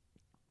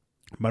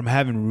 But I'm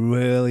having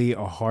really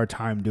a hard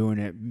time doing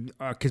it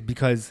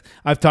because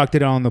I've talked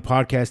it on the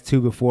podcast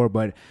too before,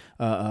 but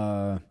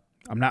I'm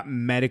not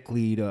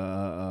medically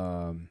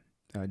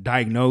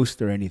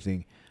diagnosed or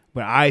anything.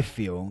 But I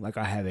feel like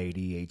I have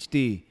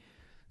ADHD.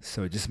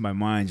 So just my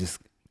mind just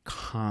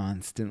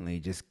constantly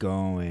just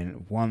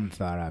going one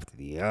thought after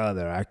the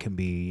other. I can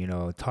be,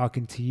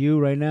 talking to you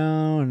right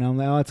now, and I'm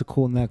like, oh, it's a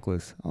cool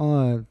necklace.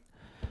 Oh,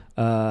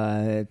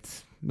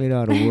 it's made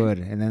out of wood,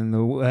 and then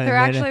they're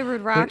actually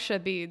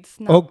Rudraksha beads.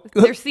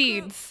 They're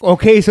seeds.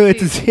 Okay, so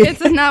it's a seed.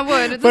 It's not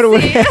wood. It's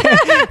a seed.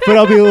 But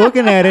I'll be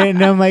looking at it,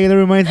 and I'm like, it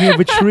reminds me of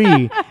a tree.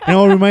 And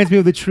it reminds me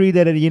of the tree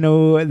that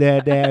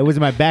that was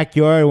in my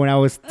backyard when I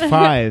was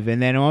 5.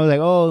 And then I was like,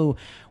 oh,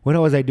 what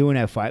was I doing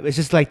at 5? It's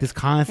just like this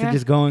constant,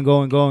 just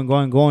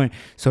going.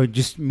 So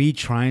just me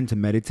trying to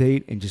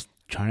meditate and just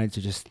trying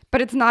to just.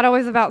 But it's not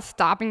always about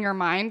stopping your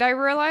mind, I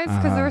realize,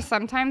 because there are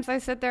sometimes I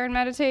sit there and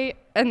meditate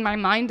and my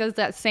mind does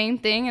that same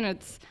thing, and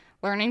it's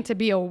learning to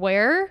be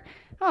aware,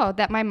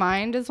 that my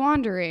mind is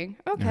wandering.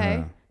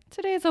 Okay,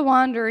 today's a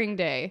wandering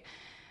day.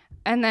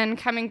 And then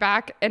coming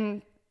back,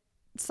 and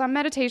some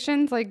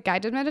meditations, like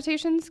guided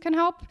meditations, can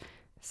help.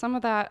 Some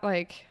of that,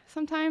 like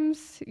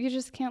sometimes you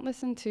just can't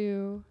listen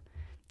to.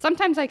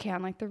 Sometimes I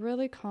can, like the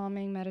really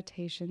calming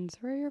meditations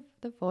where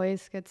the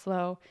voice gets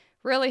low,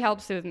 really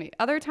helps soothe me.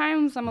 Other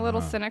times I'm a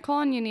little cynical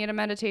and you need a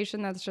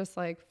meditation that's just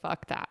like,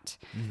 fuck that.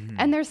 Mm-hmm.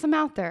 And there's some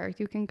out there.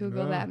 You can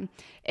Google them.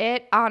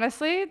 It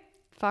honestly,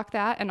 fuck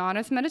that, an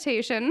honest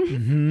meditation.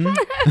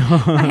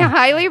 Mm-hmm. I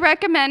highly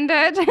recommend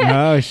it.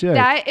 Oh, shit.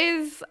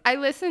 I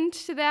listened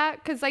to that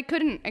because I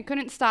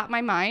couldn't stop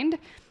my mind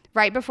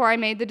right before I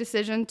made the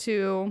decision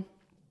to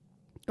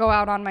go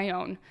out on my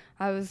own.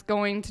 I was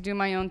going to do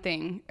my own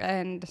thing,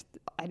 and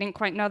I didn't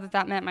quite know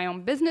that meant my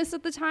own business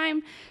at the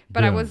time,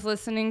 but I was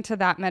listening to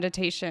that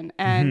meditation,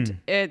 and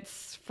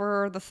it's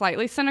for the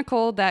slightly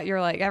cynical that you're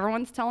like,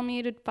 everyone's telling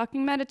me to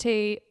fucking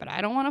meditate, but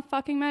I don't want to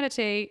fucking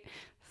meditate.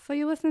 So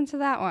you listen to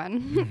that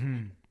one.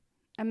 Mm-hmm.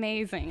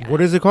 Amazing. What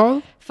is it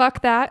called?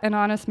 Fuck That, an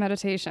honest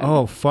meditation.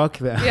 Oh, fuck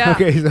that. Yeah.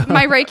 Okay, so.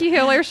 My Reiki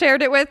healer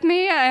shared it with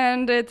me,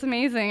 and it's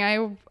amazing.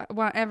 I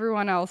want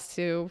everyone else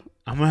to.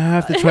 I'm going to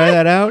have to try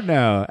that out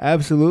now.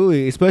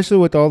 Absolutely. Especially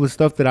with all the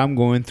stuff that I'm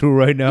going through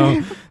right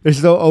now. It's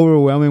so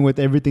overwhelming with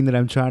everything that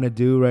I'm trying to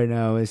do right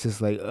now. It's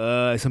just like,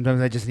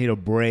 sometimes I just need a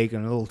break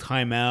and a little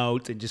time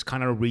out and just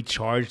kind of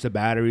recharge the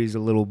batteries a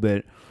little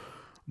bit.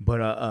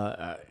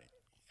 But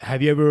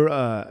have you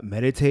ever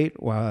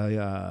meditate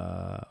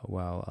while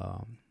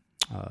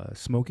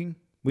smoking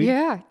weed?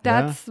 Yeah,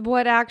 that's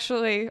what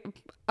actually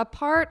a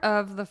part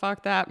of the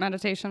Fuck That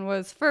meditation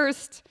was.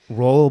 First,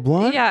 roll a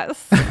blunt?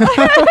 Yes.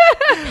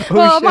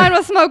 Well, mine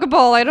was smoke a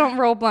bowl. I don't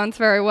roll blunts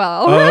very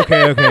well. Oh,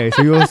 okay.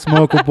 So you'll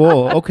smoke a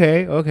bowl.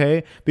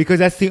 Okay. Because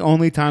that's the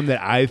only time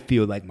that I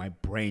feel like my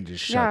brain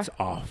just shuts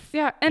off.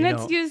 Yeah, and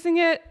it's using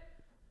it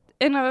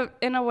in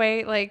a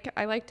way, like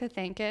I like to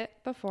thank it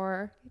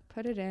before you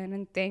put it in,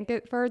 and thank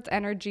it for its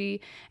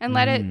energy, and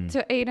let it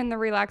to aid in the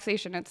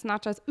relaxation. It's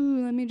not just,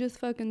 ooh, let me just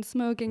fucking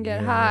smoke and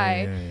get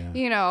high,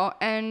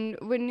 and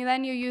when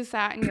you use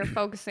that and you're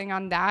focusing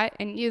on that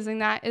and using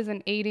that as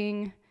an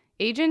aiding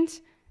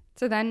agent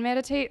to then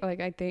meditate,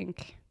 like I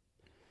think,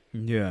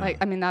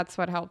 that's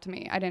what helped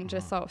me. I didn't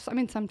just,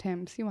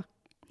 sometimes you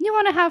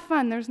want to have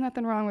fun. There's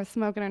nothing wrong with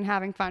smoking and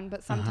having fun,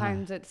 but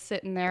sometimes it's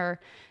sitting there,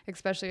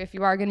 especially if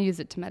you are going to use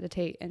it to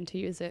meditate and to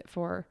use it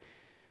for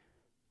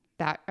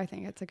that. I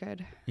think it's a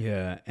good.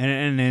 Yeah.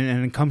 And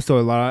it comes to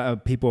a lot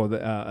of people,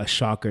 a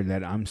shocker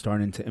that I'm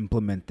starting to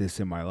implement this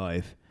in my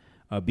life,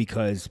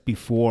 because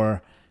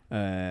before,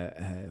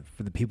 for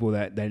the people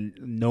that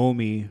know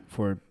me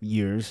for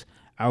years,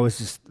 I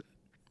was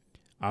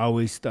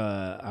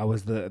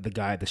the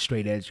guy, the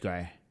straight edge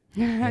guy.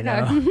 You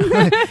know?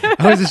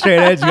 I was a straight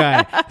edge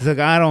guy. It's like,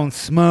 I don't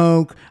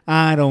smoke,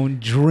 I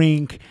don't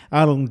drink,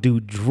 I don't do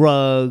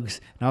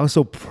drugs. And I was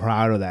so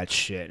proud of that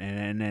shit.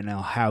 And then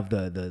I'll have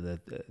the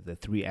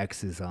 3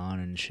 X's on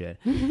and shit.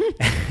 And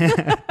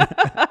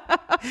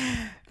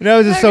I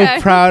was just so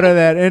proud of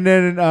that. And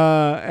then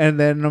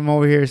I'm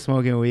over here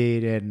smoking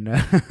weed, and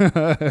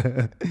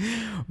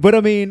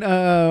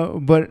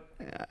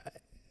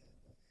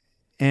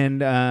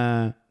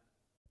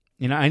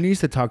I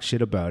used to talk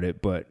shit about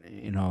it, but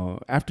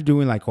after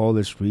doing like all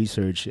this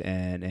research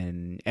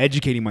and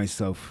educating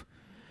myself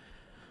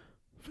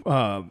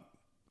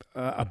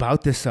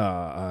about this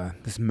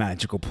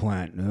magical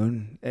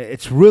plant,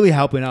 it's really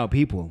helping out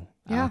people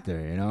out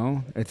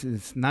there.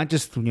 It's not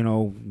just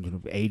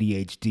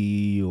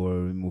ADHD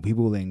or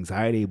people with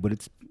anxiety, but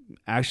it's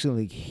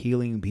actually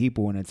healing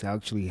people, and it's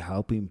actually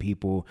helping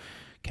people,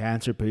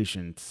 cancer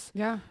patients,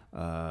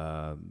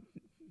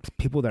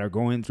 people that are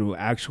going through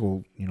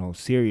actual,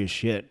 serious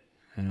shit,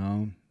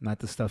 not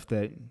the stuff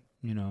that,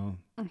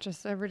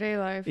 just everyday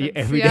life.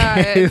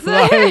 Everyday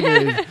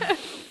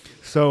life.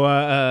 So,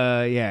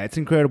 it's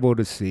incredible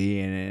to see,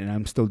 and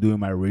I'm still doing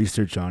my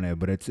research on it,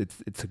 but it's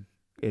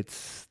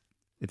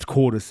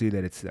cool to see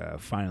that it's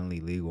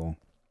finally legal,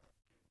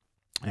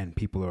 and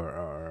people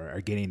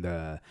are getting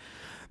the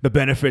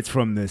benefits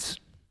from this.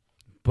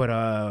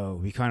 But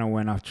we kind of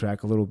went off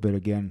track a little bit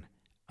again.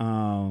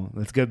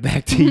 Let's get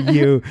back to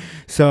you.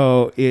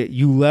 So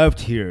you left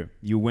here.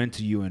 You went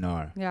to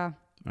UNR. Yeah.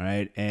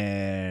 Right,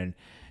 and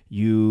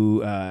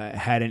you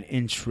had an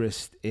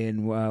interest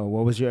in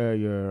what was your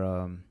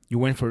you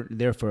went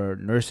for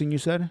nursing, you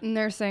said?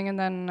 Nursing, and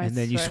then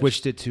you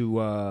switched it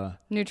to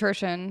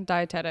nutrition,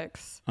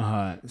 dietetics.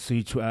 So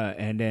you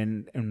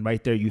and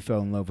right there you fell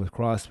in love with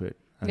CrossFit.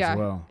 as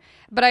well.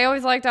 But I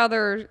always liked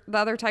the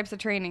other types of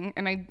training,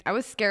 and I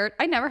was scared.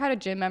 I never had a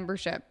gym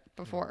membership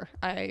before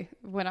I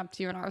went up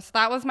to UNR. So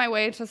that was my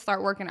way to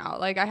start working out.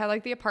 Like I had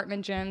like the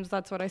apartment gyms.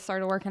 That's what I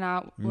started working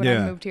out when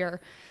I moved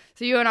here.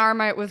 So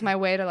UNR was my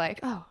way to like,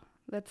 oh,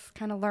 let's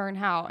kind of learn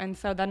how. And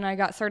so then I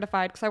got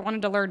certified because I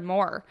wanted to learn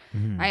more.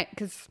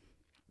 Because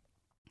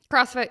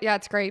CrossFit, yeah,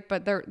 it's great,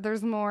 but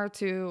there's more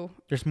to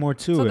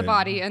the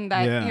body, and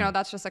that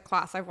that's just a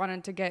class. I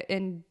wanted to get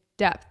in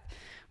depth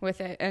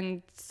with it,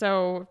 and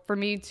so for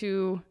me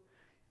to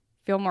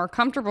feel more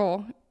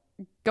comfortable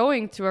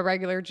going to a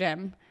regular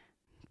gym,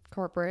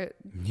 corporate,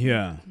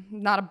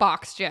 not a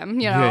box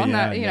gym,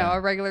 a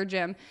regular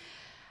gym,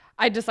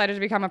 I decided to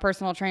become a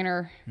personal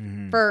trainer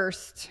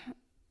first,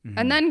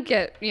 and then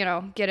get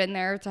in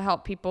there to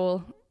help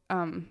people.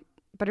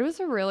 But it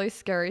was a really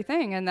scary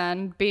thing. And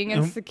then being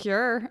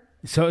insecure.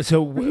 So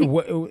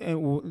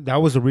that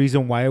was the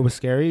reason why it was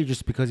scary,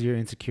 just because of your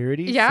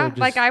insecurities? Yeah.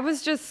 Like I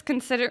was just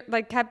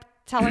kept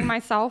telling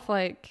myself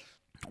like,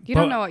 you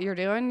don't know what you're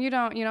doing. You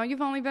don't,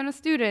 you've only been a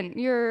student.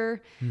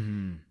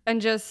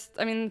 And just,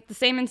 the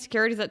same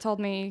insecurities that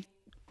told me,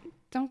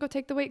 don't go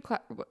take the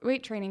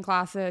weight training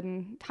class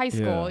in high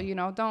school,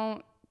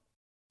 don't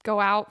go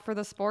out for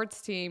the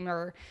sports team,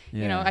 or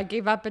I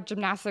gave up at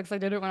gymnastics. I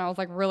did it when I was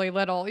like really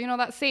little,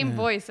 that same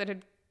voice that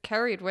had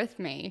carried with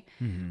me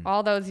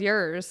all those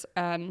years.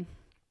 And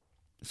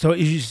so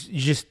you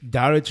just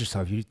doubted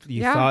yourself.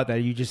 You thought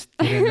that you just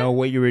didn't know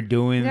what you were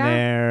doing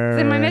there. It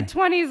was in my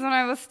mid-20s when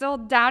I was still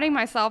doubting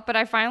myself, but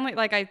I finally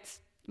I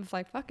was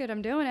like, fuck it,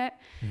 I'm doing it.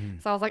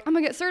 So I was like, I'm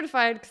gonna get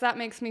certified because that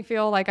makes me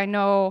feel like I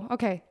know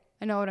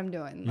what I'm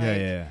doing.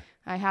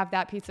 I have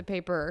that piece of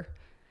paper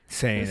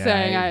saying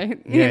I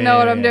know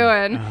what I'm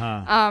doing.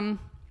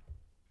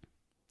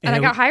 And I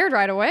got hired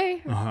right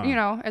away,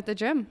 at the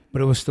gym.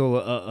 But it was still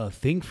a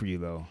thing for you,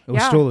 though. It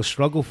was still a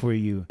struggle for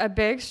you. A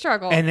big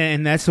struggle.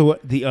 And that's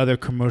what the other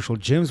commercial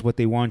gyms, what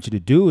they want you to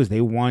do is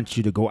they want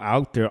you to go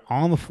out there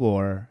on the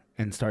floor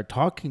and start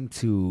talking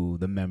to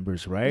the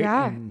members, right?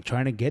 Yeah. And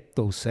trying to get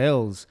those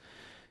sales,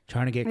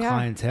 trying to get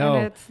clientele.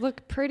 And it's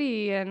look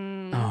pretty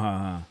and...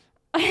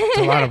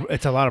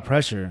 It's a lot of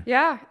pressure.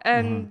 Yeah.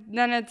 And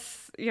then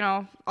it's,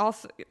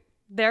 also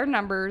their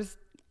numbers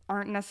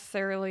aren't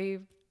necessarily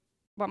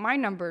what my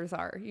numbers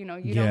are. You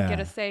don't get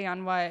a say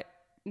on what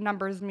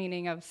numbers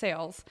meaning of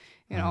sales,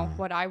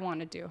 what I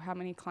want to do, how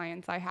many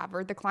clients I have,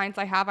 or the clients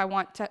I have, I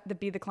want to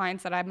be the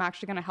clients that I'm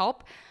actually going to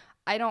help.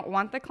 I don't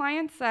want the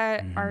clients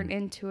that aren't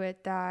into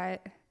it,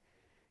 that,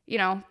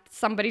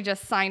 somebody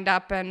just signed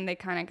up and they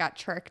kind of got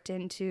tricked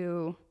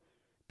into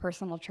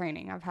personal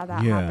training. I've had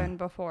that happen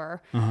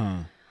before.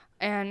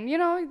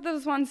 And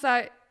those ones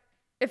that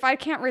if I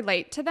can't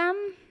relate to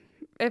them,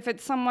 if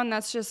it's someone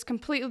that's just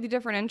completely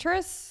different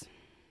interests,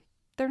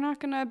 they're not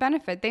going to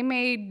benefit. They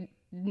may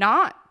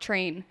not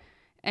train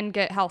and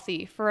get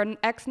healthy for an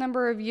X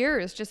number of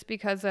years just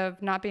because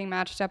of not being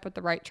matched up with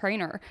the right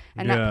trainer.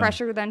 And that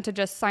pressure then to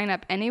just sign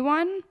up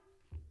anyone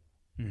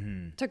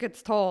took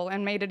its toll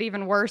and made it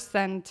even worse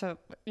than to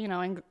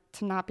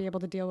not be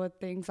able to deal with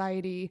the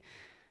anxiety.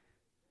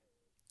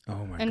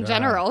 Oh my in God.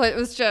 General, it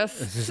was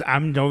just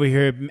I'm over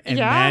here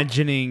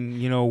imagining,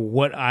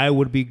 what I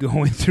would be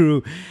going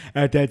through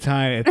at that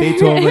time. If they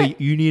told me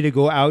you need to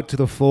go out to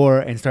the floor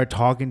and start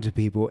talking to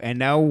people,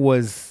 and that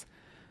was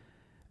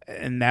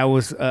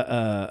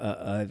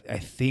a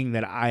thing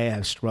that I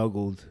have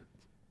struggled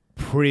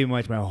pretty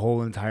much my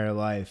whole entire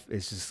life,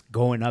 is just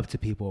going up to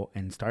people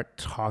and start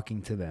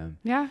talking to them.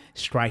 Yeah.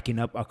 Striking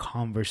up a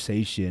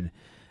conversation.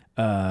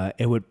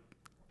 It would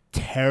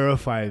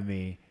terrify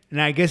me.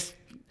 And I guess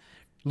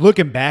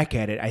looking back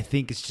at it, I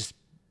think it's just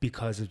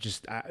because of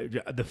just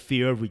the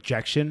fear of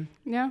rejection.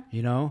 Yeah.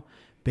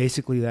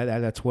 Basically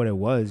that's what it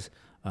was.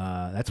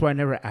 That's why I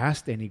never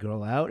asked any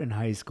girl out in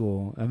high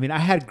school. I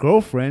had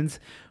girlfriends,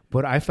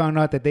 but I found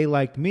out that they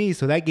liked me,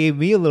 so that gave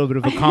me a little bit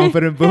of a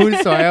confident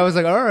boost. So I was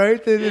like, all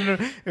right,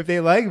 then, if they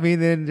like me,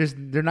 then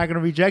they're not going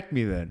to reject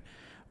me then.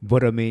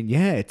 But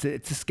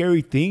it's a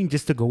scary thing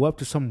just to go up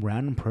to some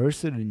random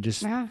person and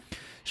just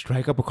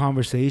strike up a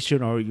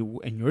conversation, or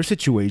in your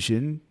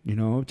situation,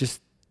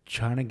 just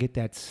trying to get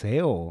that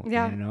sale.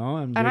 Yeah.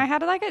 And I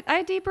had I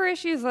had deeper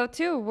issues though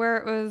too, where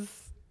it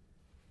was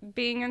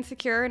being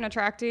insecure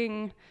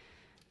and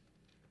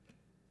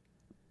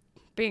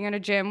being in a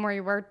gym where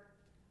you wear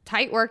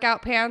tight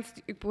workout pants.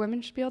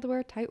 Women should be able to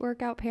wear tight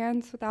workout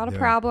pants without a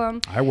problem.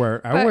 I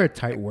wear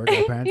tight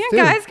workout pants too.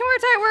 Guys can wear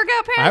tight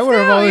workout pants I wear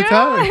them all the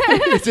time.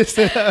 It's just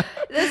the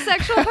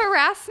sexual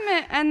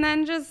harassment, and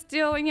then just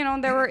dealing,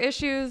 there were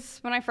issues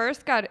when I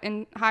first got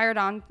hired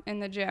on in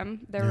the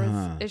gym. There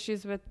was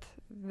issues with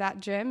that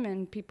gym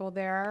and people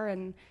there,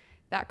 and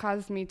that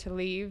caused me to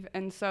leave.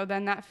 And so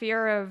then that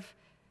fear of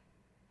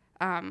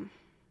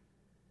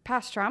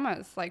past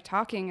traumas, like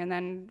talking, and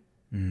then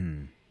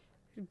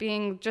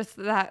being just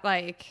that,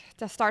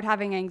 to start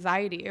having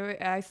anxiety.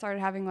 I started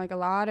having a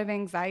lot of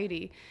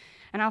anxiety,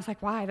 and I was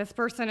like, why? This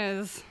person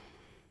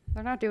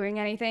they're not doing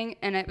anything.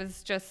 And it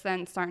was just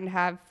then starting to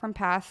have from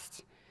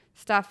past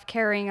stuff,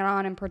 carrying it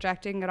on and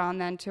projecting it on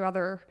then to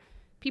other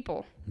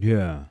people.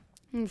 Yeah.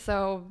 And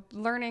so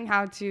learning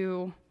how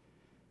to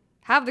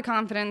have the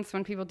confidence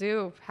when people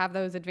do have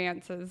those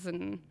advances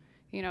and,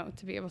 you know,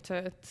 to be able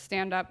to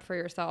stand up for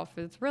yourself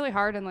is really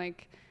hard. And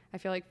like, I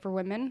feel like for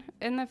women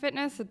in the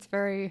fitness, it's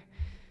a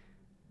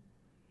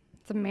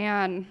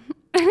man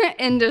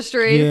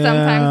industry. Yeah,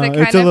 Sometimes it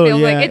kind of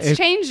feels like it's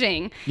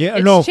changing. Yeah,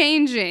 it's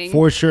changing.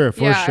 For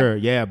sure.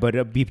 Yeah.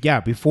 But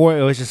before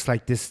it was just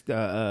like this,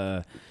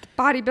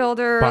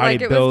 bodybuilder,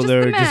 like it was just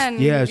the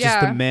men. It's just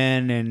the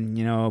men, and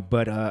you know,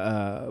 but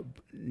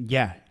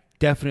yeah,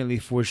 definitely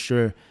for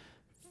sure,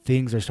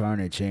 things are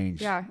starting to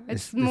change. Yeah,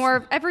 it's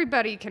more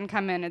everybody can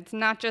come in. It's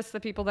not just the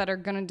people that are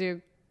gonna do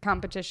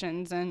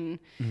competitions and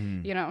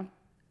you know,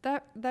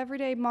 the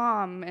everyday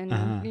mom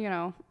and you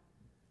know.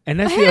 And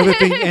that's the other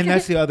thing. And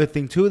that's the other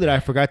thing too that I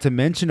forgot to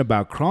mention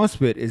about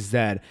CrossFit is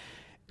that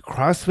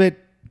CrossFit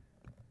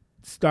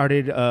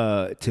started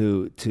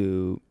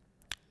to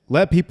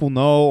let people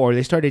know, or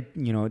they started,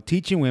 you know,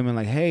 teaching women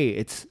like, hey,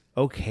 it's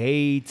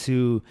okay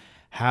to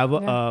have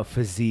a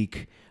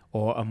physique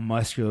or a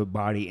muscular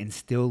body and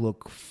still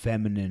look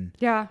feminine.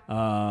 Yeah.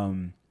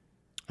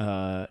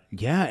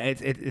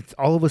 It's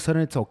all of a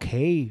sudden it's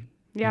okay.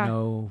 Yeah. You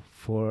know,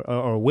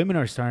 or women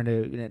are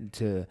starting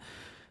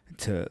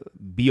to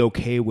be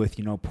okay with,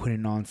 you know,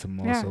 putting on some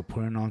muscle,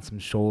 putting on some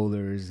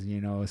shoulders,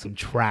 you know, some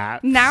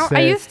traps. Now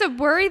I used to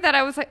worry that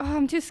I was like, oh,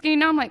 I'm too skinny.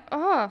 Now I'm like,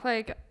 oh,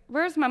 like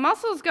where's my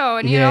muscles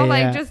going? You know,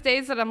 like just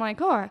days that I'm like,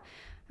 oh,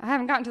 I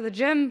haven't gotten to the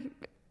gym,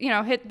 you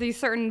know, hit these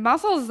certain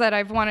muscles that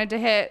I've wanted to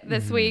hit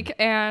this week,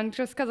 and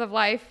just because of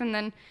life. And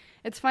then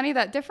it's funny,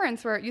 that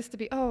difference where it used to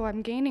be, oh,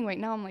 I'm gaining weight.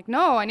 Now I'm like,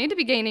 no, I need to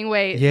be gaining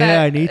weight.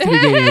 Yeah, I need to be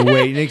gaining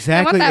weight.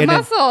 Exactly. I want that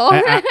muscle.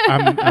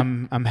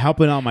 I'm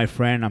helping out my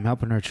friend. I'm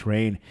helping her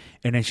train.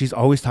 And then she's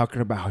always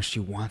talking about how she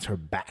wants her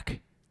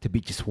back to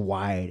be just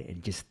wide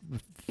and just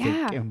thick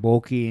and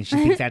bulky. And she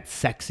thinks that's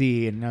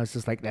sexy. And I was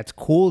just like, that's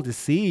cool to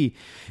see.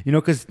 You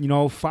know, because, you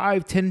know,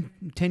 10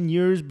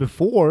 years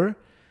before,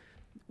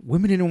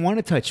 women didn't want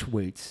to touch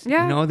weights.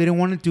 Yeah. You know, they didn't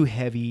want to do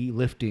heavy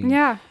lifting.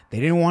 Yeah.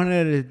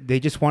 They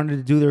just wanted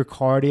to do their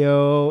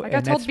cardio. I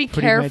got told, be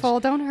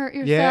careful, don't hurt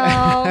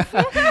yourself.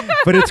 Yeah.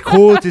 But it's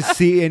cool to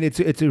see, and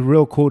it's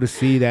real cool to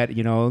see that,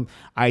 you know,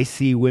 I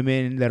see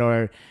women that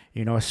are,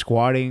 you know,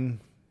 squatting,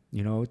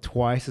 you know,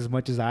 twice as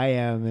much as I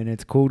am. And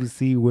it's cool to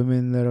see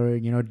women that are,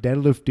 you know,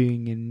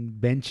 deadlifting and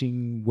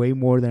benching way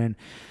more than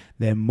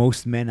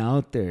most men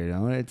out there. You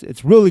know,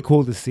 it's really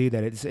cool to see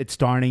that it's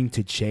starting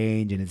to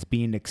change and it's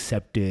being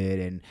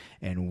accepted,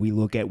 and we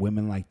look at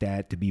women like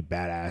that to be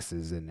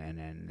badasses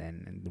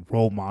and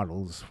role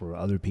models for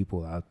other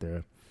people out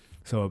there.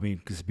 So I mean,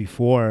 because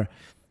before,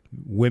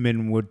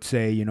 women would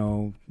say, you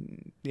know,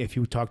 if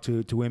you talk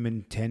to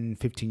women 10,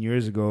 15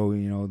 years ago,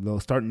 you know, they'll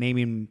start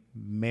naming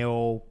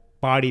male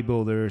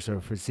bodybuilders or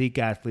physique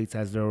athletes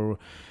as their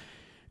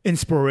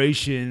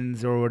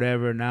inspirations or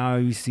whatever. Now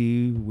you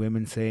see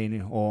women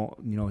saying, oh,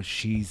 you know,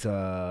 she's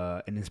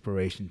an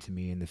inspiration to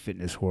me in the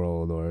fitness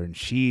world, or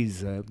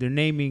she's they're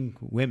naming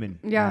women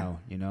now,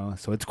 you know.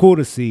 So it's cool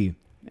to see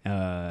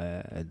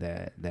that's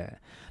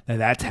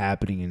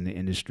happening in the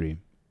industry.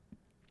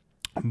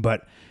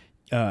 But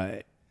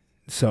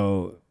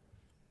so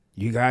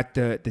you got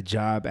the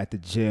job at the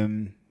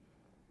gym,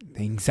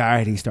 the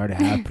anxiety started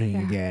happening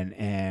again,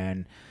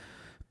 and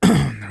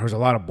there was a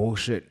lot of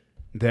bullshit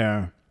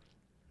there.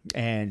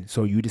 And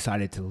so you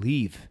decided to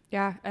leave.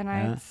 Yeah, and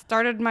I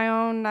started my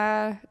own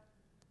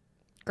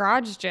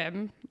garage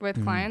gym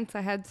with clients.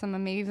 I had some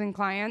amazing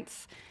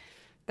clients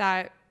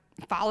that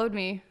followed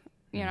me,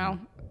 you know,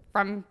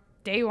 from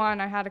day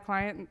one. I had a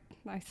client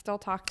I still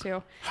talk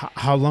to.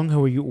 How long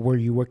were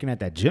you working at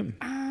that gym?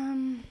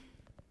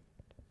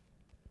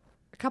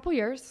 A couple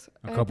years.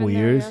 A couple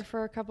years?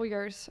 For a couple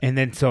years. And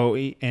then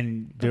you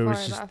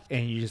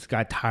just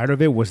got tired of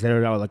it? Was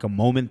there like a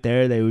moment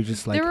there that you were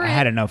just like, I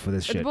had enough of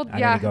this shit? Well,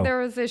 yeah, there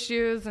was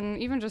issues,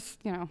 and even just,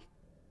 you know,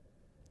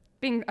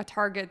 being a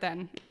target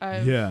then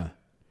of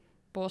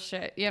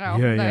bullshit, you know.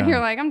 You're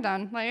like, I'm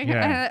done. Like,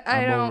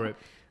 I don't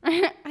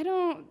I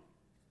don't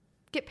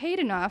get paid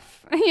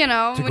enough, you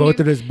know. To go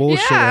through this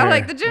bullshit. Yeah,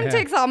 like the gym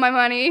takes all my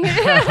money.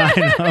 I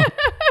know.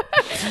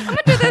 I'm going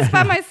to do this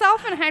by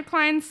myself, and I had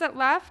clients that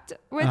left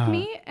with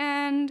me,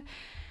 and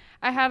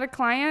I had a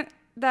client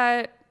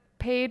that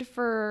paid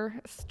for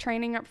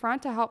training up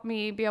front to help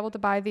me be able to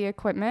buy the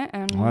equipment.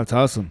 And that's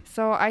awesome.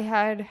 So I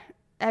had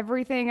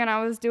everything, and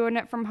I was doing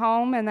it from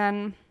home, and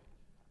then,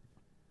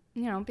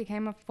 you know,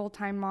 became a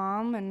full-time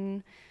mom,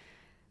 and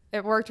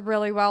it worked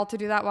really well to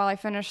do that while I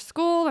finished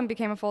school and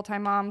became a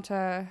full-time mom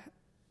to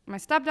my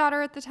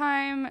stepdaughter at the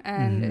time,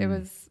 and it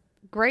was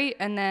great.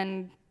 And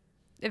then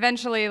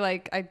eventually,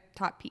 like, I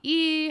taught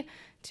PE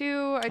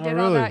too. I did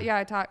all that. Yeah,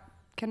 I taught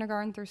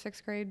kindergarten through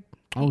 6th grade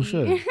PE. Oh,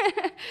 shit.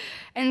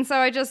 And so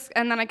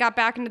and then I got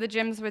back into the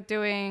gyms with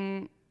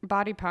doing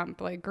body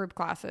pump, like group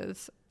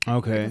classes.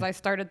 Okay. Because I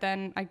started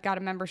then, I got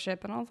a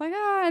membership, and I was like,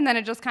 and then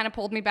it just kind of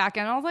pulled me back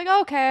in. I was like,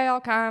 okay, I'll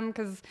come,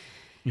 because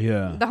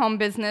the home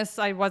business,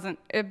 I wasn't,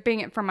 being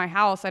it from my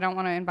house, I don't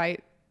want to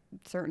invite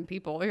certain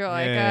people. You're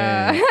like,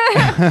 Yeah.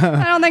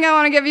 I don't think I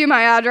want to give you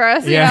my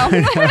address. Yeah.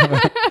 You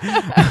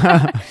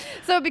know?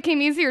 So it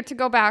became easier to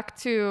go back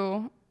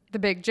to the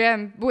big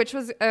gym, which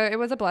was it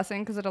was a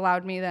blessing because it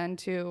allowed me then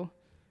to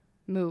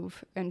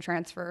move and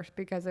transfer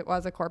because it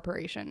was a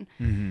corporation.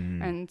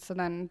 And so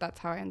then that's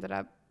how I ended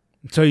up.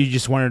 So you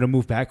just wanted to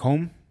move back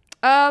home?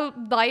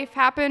 Life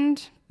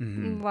happened. A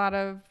lot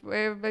of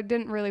I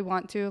didn't really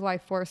want to.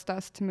 Life forced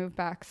us to move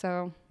back.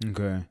 So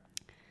Okay.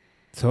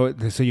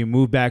 So you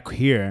moved back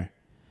here,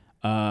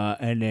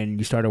 and then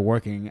you started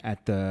working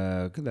at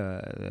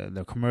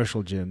the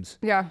commercial gyms.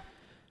 yeah.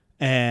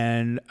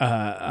 And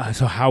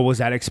so how was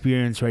that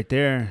experience right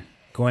there?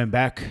 Going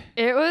back,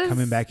 It was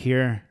coming back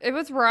here. It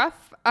was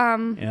rough.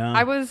 Yeah.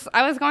 I was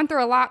going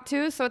through a lot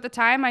too. So at the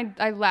time,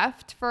 I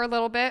left for a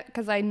little bit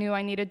because I knew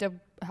I needed to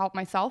help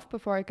myself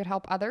before I could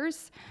help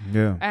others.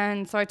 Yeah.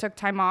 And so I took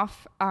time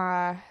off.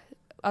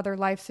 Other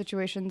life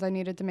situations, I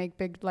needed to make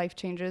big life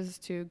changes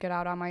to get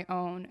out on my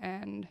own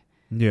and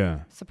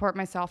Yeah. support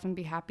myself and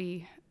be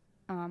happy.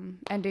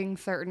 Ending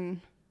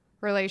certain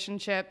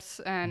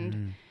relationships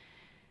and.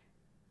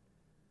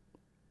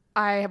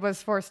 I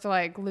was forced to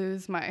like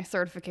lose my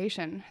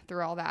certification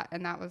through all that.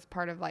 And that was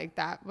part of like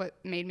that what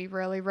made me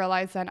really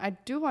realize that I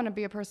do want to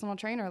be a personal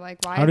trainer. Like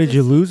why How did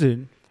you lose it?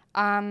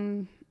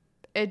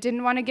 It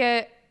didn't want to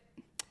get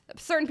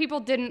certain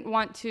people didn't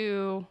want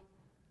to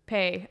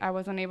pay. I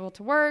wasn't able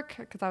to work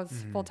because I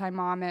was full-time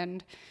mom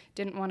and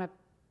didn't want to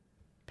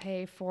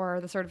pay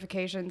for the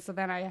certification. So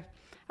then I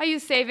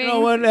use savings. You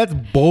know what? That's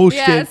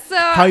bullshit. Yeah, so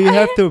How you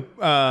have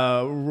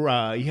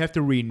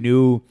to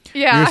renew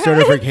your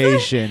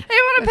certification. They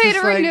want to pay to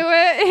renew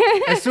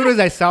it. As soon as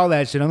I saw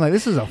that shit, I'm like,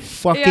 this is a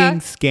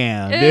fucking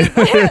scam, dude.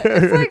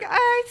 It's like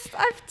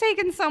I've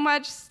taken so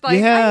much.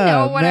 Like I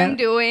know what I'm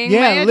doing.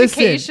 Yeah, my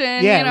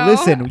education. Yeah, you know?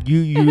 listen.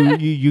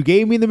 You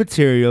gave me the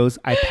materials.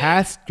 I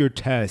passed your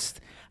test.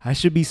 I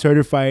should be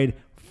certified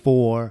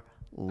for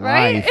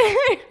life.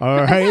 Right? All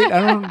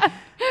right.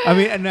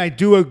 And I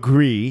do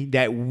agree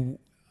that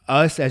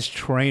us as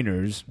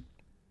trainers,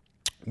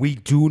 we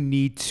do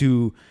need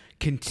to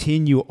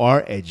continue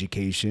our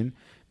education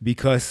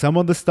because some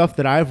of the stuff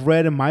that I've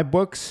read in my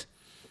books,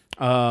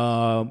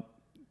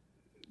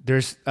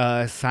 there's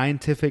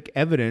scientific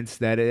evidence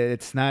that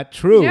it's not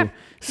true. Yeah.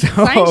 So,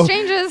 Science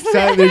changes.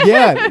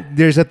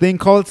 There's a thing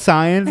called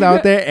science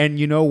out there, and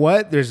you know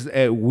what?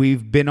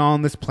 We've been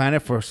on this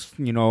planet for as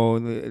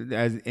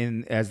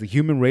the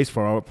human race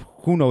for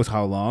who knows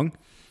how long.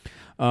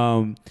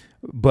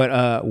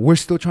 But we're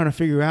still trying to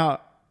figure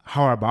out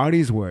how our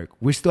bodies work.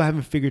 We still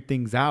haven't figured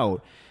things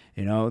out.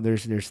 You know,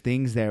 there's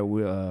things that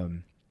we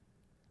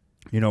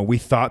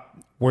thought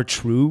were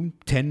true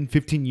 10,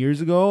 15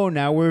 years ago.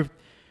 Now we're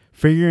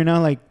figuring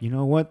out like, you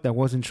know what, that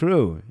wasn't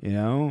true. You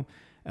know,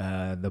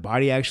 the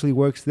body actually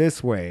works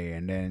this way.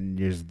 And then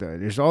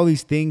there's all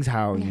these things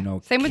how,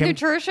 Same with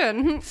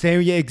nutrition.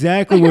 Same, yeah,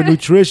 exactly. With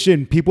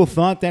nutrition, people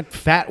thought that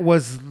fat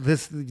was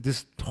this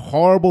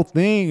horrible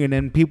thing, and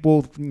then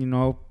people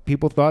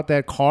thought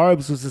that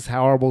carbs was this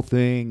horrible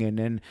thing, and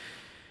then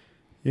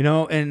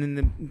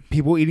and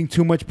people eating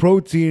too much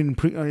protein.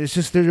 It's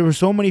just there were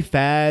so many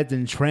fads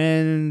and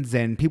trends,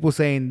 and people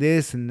saying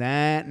this and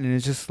that, and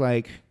it's just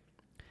like.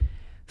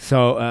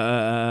 So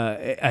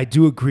I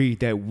do agree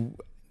that.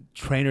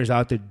 Trainers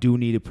out there do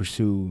need to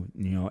pursue,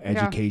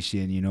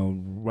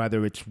 education,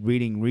 whether it's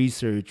reading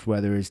research,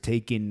 whether it's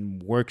taking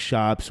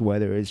workshops,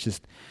 whether it's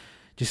just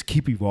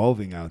keep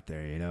evolving out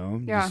there,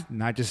 Yeah.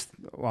 Not just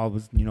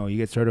always, you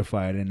get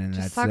certified and then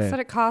that's Sucks it. that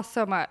it costs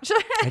so much.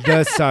 It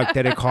does suck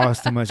that it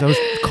costs too much.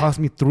 It cost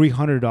me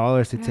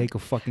 $300 to take a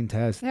fucking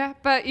test. Yeah,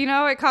 but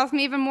it cost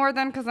me even more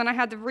then because then I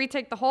had to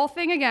retake the whole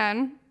thing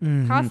again.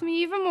 Cost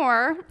me even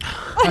more.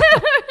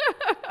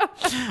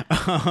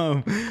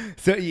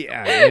 So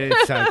yeah, it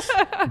sucks.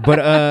 But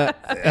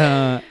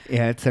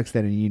it sucks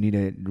that you need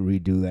to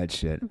redo that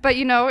shit. But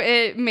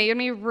it made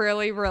me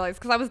really realize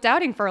because I was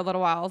doubting for a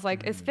little while. I was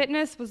like, is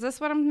fitness, was this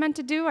what I'm meant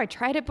to do? I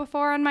tried it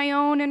before on my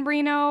own in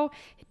Reno.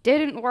 It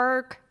didn't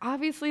work.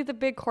 Obviously the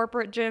big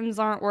corporate gyms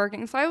aren't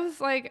working. So I was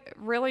like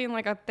really in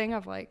like a thing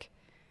of like,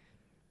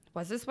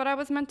 was this what I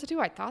was meant to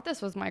do? I thought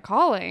this was my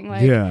calling.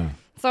 Like, yeah.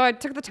 So I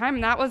took the time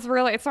and that was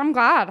really, so I'm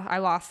glad I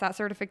lost that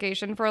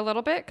certification for a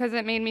little bit because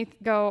it made me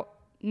go,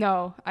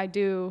 no,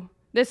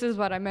 this is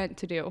what I meant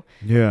to do.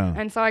 Yeah.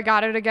 And so I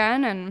got it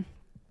again and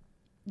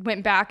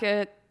went back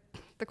at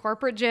the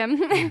corporate gym.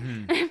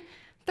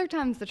 Third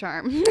time's the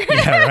charm.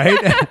 Yeah,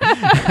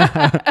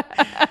 right.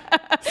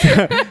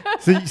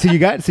 So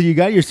you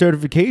got your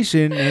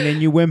certification and then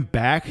you went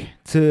back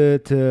to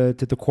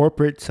the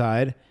corporate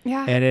side.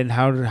 Yeah. And then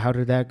how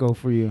did that go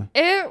for you?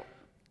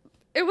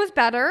 It was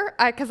better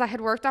because I had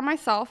worked on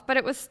myself, but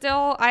it was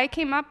still, I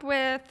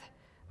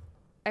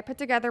put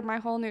together my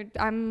whole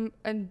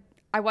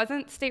I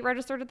wasn't state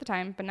registered at the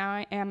time, but now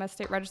I am a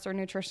state registered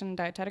nutrition and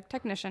dietetic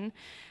technician,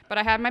 but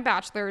I had my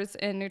bachelor's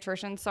in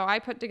nutrition. So I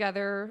put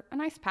together a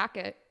nice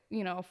packet,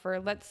 for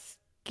let's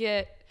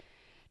get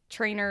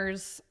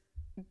trainers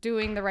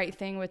doing the right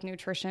thing with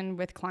nutrition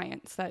with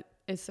clients that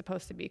is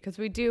supposed to be. Because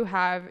we do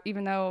have,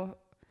 even though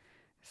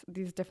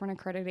these different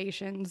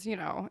accreditations, you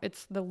know,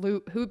 it's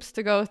the hoops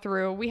to go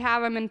through. We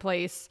have them in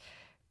place.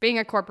 Being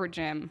a corporate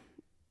gym,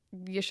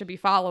 you should be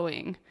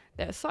following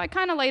this. So I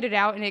kind of laid it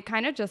out, and it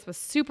kind of just was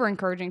super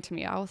encouraging to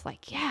me. I was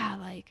like, yeah,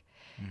 like,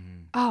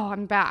 oh,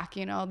 I'm back.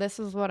 You know, this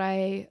is what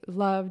I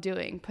love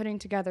doing, putting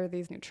together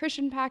these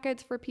nutrition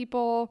packets for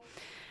people.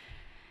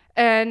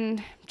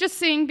 And just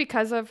seeing,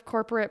 because of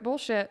corporate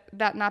bullshit,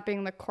 that not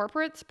being the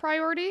corporate's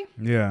priority.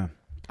 Yeah.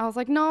 I was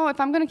like, no, if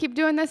I'm going to keep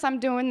doing this, I'm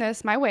doing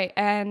this my way.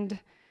 And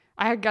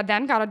I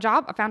then got a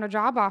job. I found a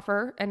job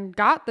offer and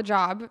got the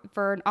job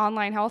for an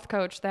online health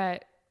coach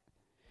that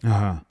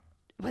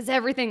was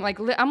everything, like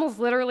almost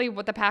literally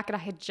what the packet I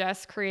had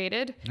just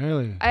created.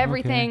 Really?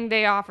 Everything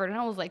they offered. And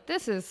I was like,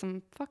 this is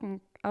some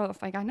fucking, I was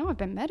like, I know I've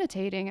been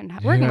meditating and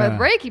working with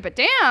Reiki, but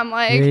damn,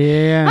 like,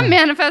 I'm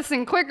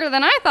manifesting quicker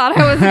than I thought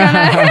I was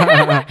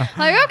gonna.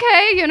 Like,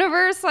 okay,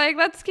 universe, like,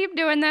 let's keep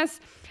doing this.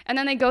 And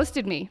then they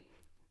ghosted me.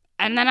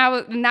 And then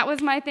and that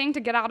was my thing,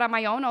 to get out on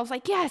my own. I was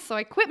like, yes. So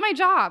I quit my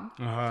job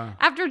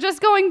after just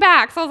going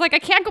back. So I was like, I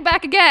can't go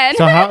back again.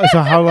 So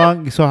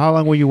how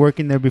long were you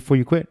working there before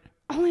you quit?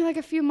 Only like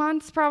a few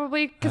months,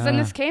 probably. Because then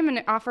this came and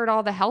it offered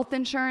all the health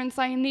insurance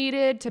I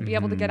needed to be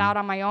able to get out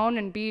on my own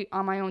and be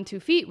on my own 2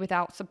 feet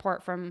without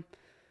support from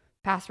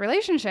past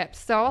relationships.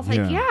 So I was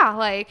like, yeah,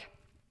 like,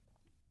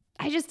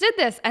 I just did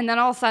this. And then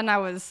all of a sudden I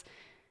was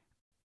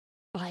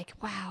like,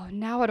 wow,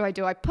 now what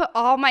do? I put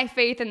all my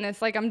faith in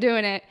this, like, I'm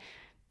doing it.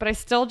 But I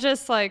still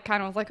just like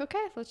kind of was like,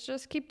 okay, let's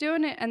just keep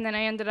doing it. And then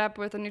I ended up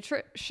with a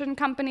nutrition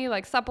company,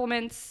 like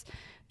supplements,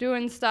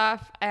 doing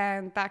stuff.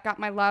 And that got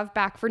my love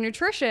back for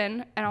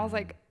nutrition. And I was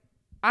like,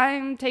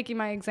 I'm taking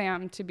my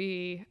exam to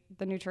be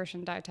the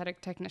nutrition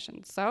dietetic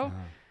technician. So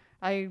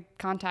I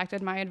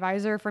contacted my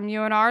advisor from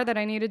UNR that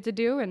I needed to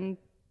do and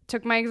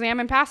took my exam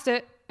and passed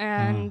it.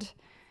 And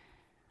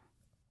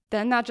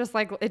then that just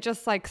like, it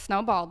just like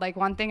snowballed, like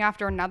one thing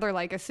after another.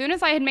 Like as soon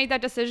as I had made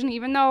that decision,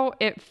 even though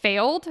it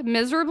failed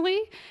miserably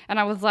and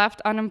I was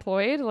left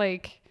unemployed,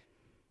 like,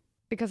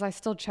 because I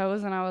still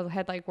chose and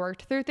had like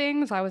worked through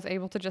things, I was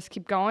able to just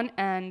keep going.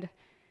 And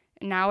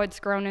now it's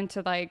grown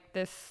into like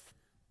this,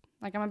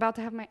 like I'm about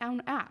to have my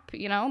own app,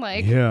 you know,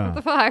 like what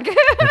the fuck?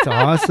 That's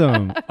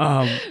awesome.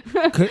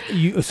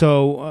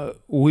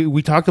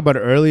 We talked about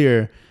it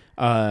earlier.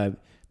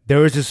 There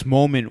was this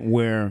moment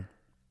where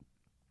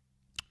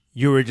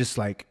you were just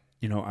like,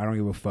 you know, I don't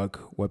give a fuck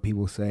what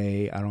people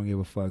say. I don't give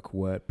a fuck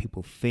what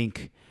people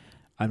think.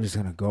 I'm just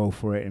going to go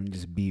for it and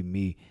just be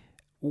me.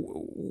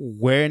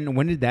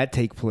 When did that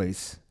take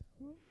place?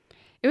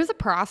 It was a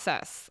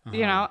process.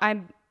 You know,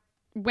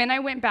 when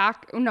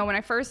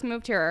I first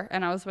moved here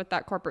and I was with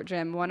that corporate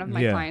gym, one of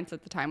my clients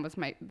at the time was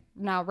my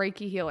now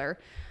Reiki healer.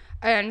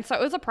 And so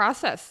it was a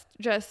process,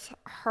 just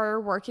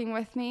her working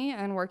with me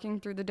and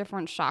working through the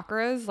different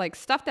chakras, like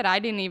stuff that I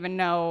didn't even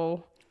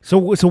know. So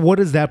what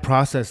is that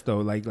process though?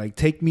 Like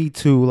take me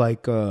to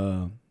like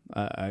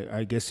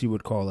I guess you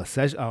would call a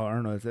session. Oh, I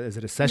don't know. Is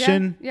it a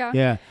session?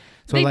 Yeah.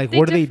 So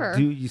what do they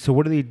do? So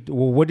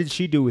what did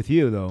she do with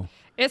you though?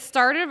 It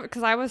started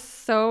because I was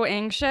so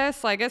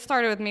anxious. Like it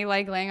started with me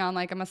like laying on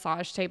like a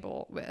massage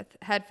table with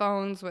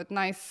headphones with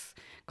nice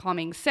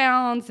calming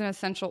sounds and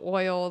essential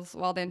oils.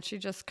 Well, then she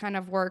just kind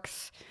of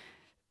works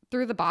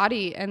through the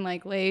body and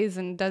like lays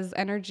and does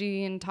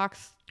energy and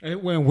talks.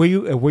 Were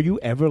you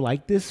ever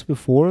like this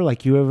before?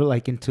 Like you ever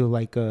like into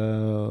like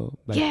the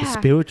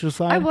spiritual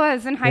side? I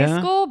was in high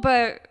school,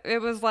 but it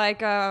was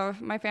like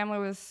my family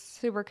was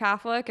super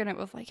Catholic, and it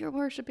was like you're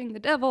worshiping the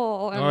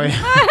devil. And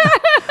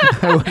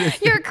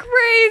you're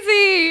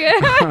crazy.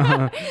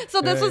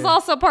 So this was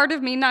also part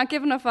of me not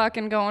giving a fuck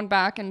and going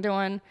back and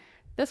doing.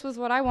 This was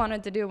what I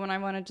wanted to do when I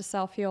wanted to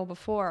self-heal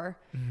before.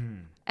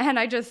 And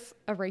a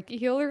Reiki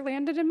healer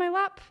landed in my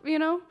lap, you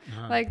know,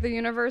 like the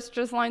universe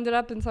just lined it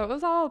up. And so it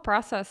was all a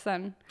process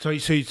then. So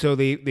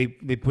they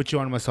put you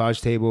on a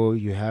massage table.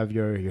 You have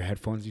your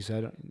headphones, you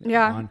said,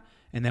 on.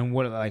 And then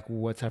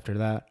what's after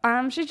that?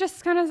 She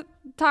just kind of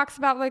talks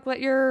about like, let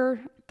your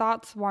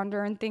thoughts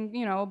wander and think,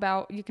 you know,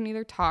 about, you can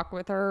either talk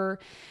with her,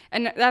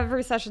 and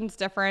every session's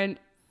different.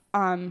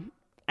 And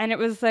it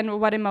was then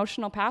what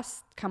emotional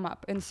paths come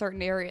up in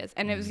certain areas.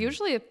 And it was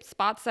usually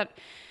spots that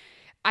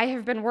I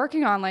have been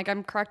working on, like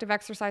I'm corrective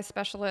exercise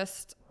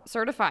specialist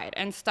certified,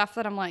 and stuff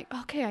that I'm like,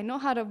 okay, I know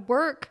how to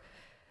work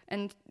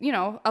and, you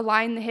know,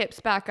 align the hips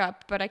back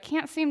up, but I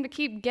can't seem to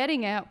keep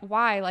getting it.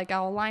 Why? Like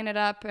I'll line it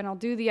up and I'll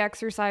do the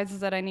exercises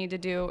that I need to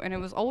do. And it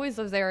was always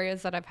those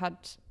areas that I've had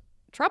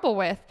trouble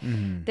with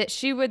that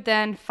she would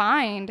then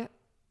find.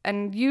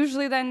 And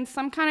usually then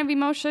some kind of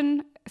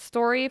emotion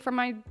story from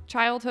my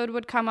childhood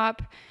would come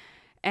up.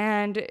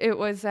 And it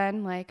was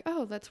then like,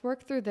 oh, let's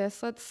work through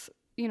this.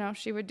 You know,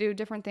 she would do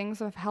different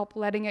things of help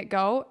letting it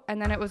go.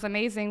 And then it was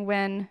amazing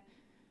when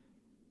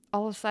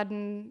all of a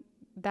sudden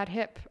that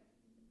hip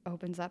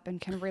opens up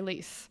and can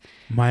release.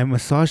 My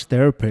massage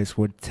therapist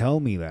would tell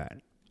me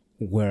that,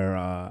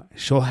 where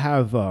she'll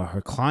have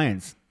her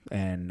clients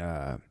and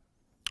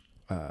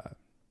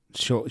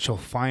she'll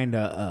find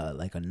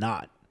a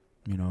knot,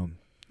 you know,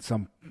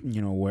 some,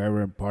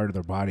 wherever part of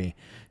their body.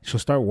 She'll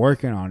start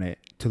working on it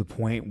to the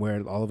point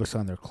where all of a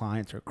sudden their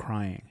clients are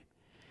crying,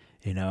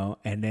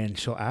 and then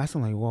she'll ask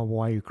them like, well,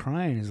 why are you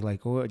crying? It's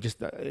like, oh, it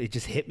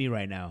just hit me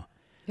right now.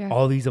 Yeah.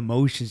 All these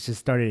emotions just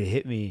started to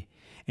hit me.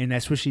 And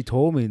that's what she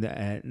told me,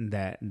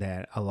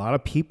 that a lot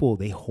of people,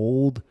 they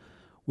hold,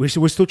 we're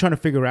still trying to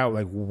figure out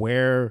like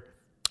where,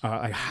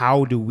 like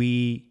how do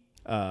we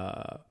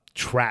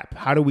trap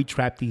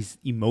these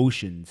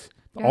emotions,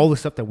 all the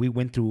stuff that we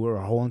went through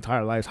our whole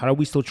entire lives. How do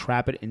we still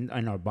trap it in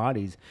our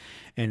bodies?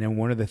 And then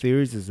one of the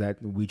theories is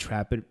that we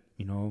trap it,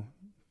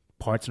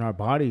 parts in our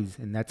bodies,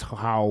 and that's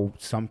how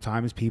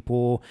sometimes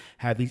people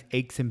have these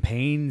aches and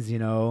pains,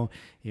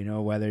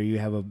 whether you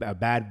have a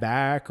bad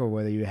back or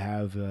whether you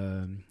have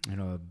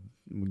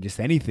just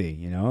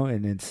anything,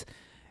 and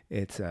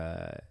it's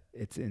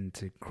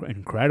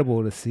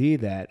incredible to see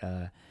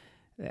that.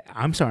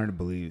 I'm starting to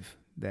believe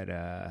that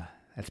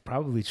that's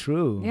probably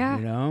true.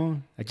 Yeah.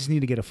 I just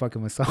need to get a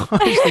fucking massage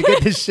to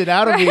get this shit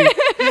out of me.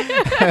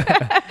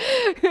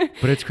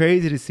 But it's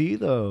crazy to see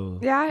though.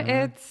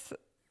 Yeah,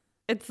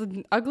 it's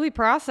an ugly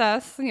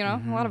process, a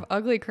lot of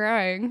ugly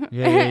crying.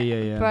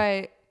 Yeah.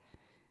 But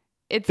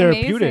it's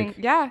therapeutic.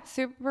 Amazing. Yeah,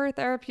 super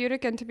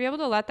therapeutic, and to be able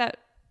to let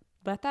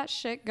that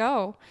shit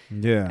go.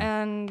 Yeah.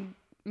 And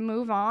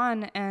move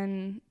on,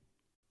 and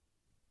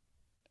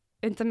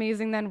it's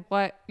amazing then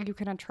what you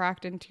can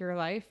attract into your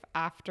life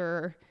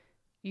after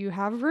you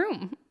have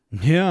room.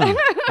 Yeah,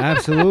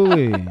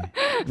 absolutely.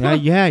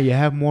 Yeah, you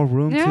have more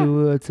room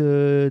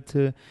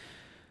to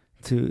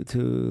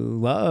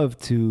love,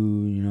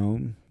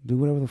 to do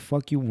whatever the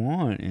fuck you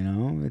want,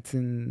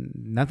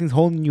 nothing's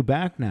holding you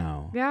back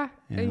now. Yeah.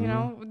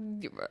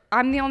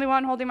 I'm the only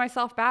one holding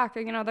myself back.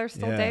 There's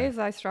still days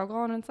I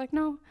struggle, and it's like,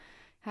 no,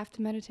 I have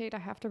to meditate. I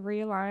have to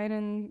realign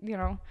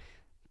and,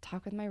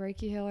 talk with my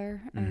Reiki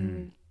healer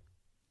and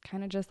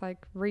kind of just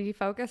like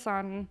refocus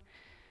on,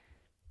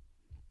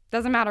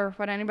 doesn't matter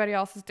what anybody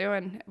else is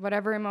doing,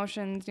 whatever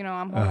emotions,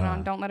 I'm holding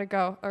on, don't let it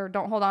go, or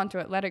don't hold on to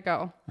it, let it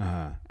go.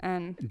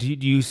 And do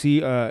you see,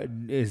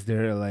 is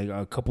there like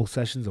a couple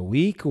sessions a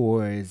week,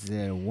 or is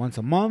it once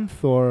a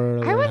month, or?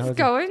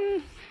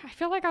 I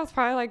feel like I was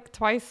probably like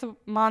twice a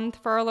month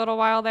for a little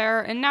while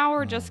there. And now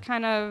we're just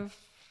kind of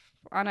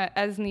on a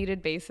as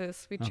needed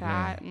basis. We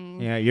chat.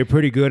 And yeah, you're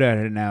pretty good at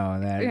it now.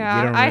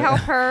 I help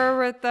her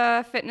with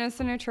the fitness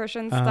and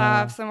nutrition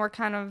stuff. And we're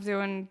kind of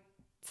doing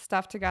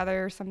stuff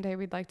together. Someday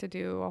we'd like to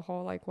do a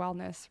whole like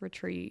wellness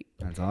retreat.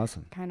 That's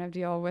awesome. Kind of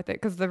deal with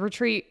it. Because the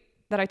retreat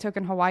that I took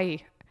in Hawaii,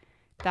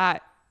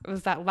 that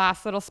was that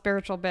last little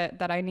spiritual bit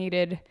that I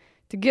needed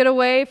to get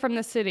away from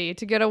the city,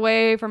 to get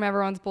away from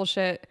everyone's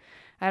bullshit.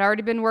 I'd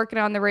already been working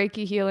on the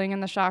Reiki healing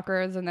and the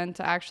chakras, and then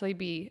to actually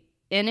be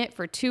in it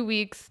for 2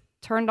 weeks,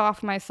 turned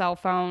off my cell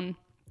phone.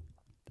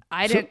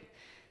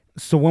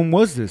 So when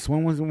was this?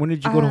 When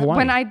did you go to Hawaii?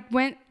 When I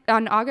went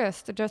in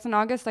August,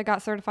 I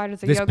got certified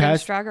as a yoga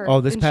instructor.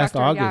 Oh, this past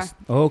August.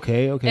 Yeah. Oh,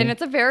 okay. And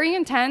it's a very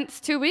intense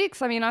 2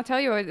 weeks. I mean, I'll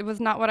tell you, it was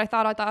not what I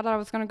thought. I thought I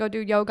was going to go do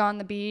yoga on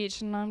the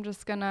beach, and I'm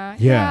just going to,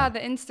 the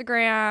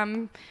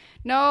Instagram.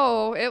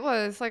 No, it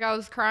was like I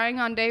was crying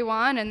on day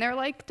one, and they're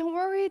like, don't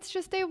worry, it's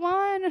just day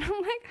one. And I'm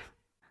like,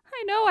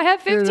 I know, I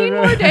have 15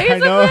 more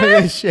days of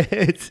this.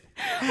 Shit.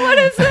 What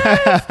is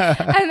this?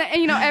 And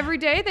every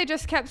day they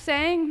just kept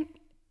saying,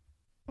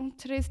 well,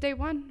 today's day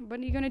one. What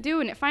are you going to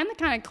do? And it finally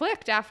kind of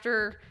clicked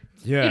after,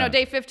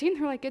 day 15.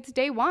 They're like, it's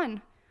day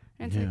one.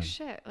 And it's like,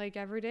 shit, like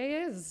every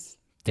day is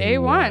day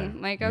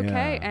one. Like,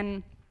 okay. Yeah.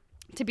 And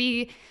to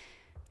be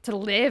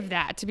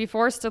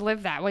forced to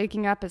live that,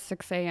 waking up at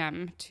 6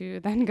 a.m. to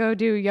then go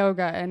do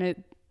yoga, and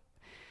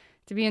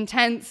to be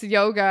intense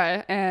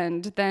yoga,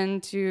 and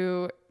then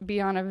to be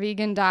on a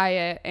vegan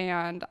diet.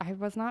 And I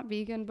was not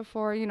vegan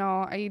before,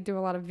 I do a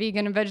lot of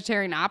vegan and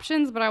vegetarian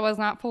options, but I was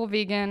not full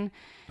vegan.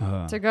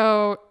 To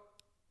go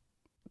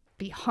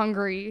be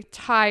hungry,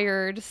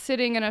 tired,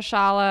 sitting in a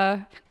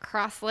shala,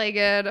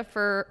 cross-legged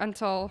from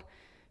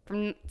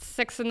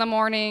 6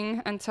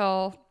 a.m.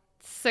 until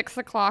 6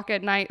 o'clock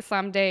at night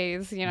some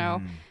days,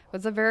 it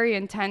was a very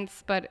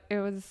intense, but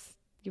you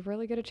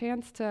really get a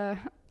chance to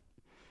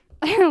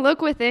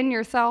look within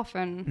yourself.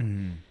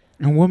 And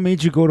what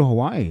made you go to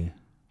Hawaii?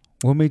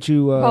 What made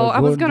you I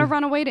was going to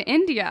run away to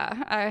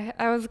India.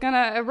 I was going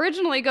to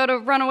originally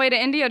run away to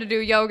India to do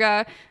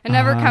yoga and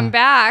never come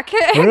back,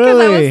 because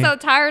I was so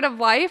tired of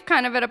life,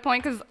 kind of at a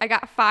point, because I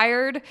got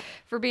fired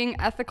for being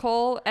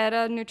ethical at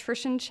a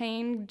nutrition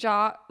chain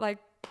job,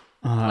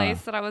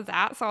 place that I was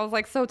at. So I was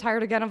like so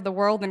tired again of the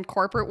world and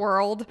corporate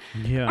world.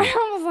 Yeah.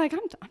 I was like, I'm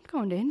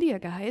going to India,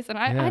 guys. And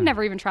I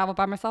never even traveled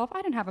by myself.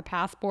 I didn't have a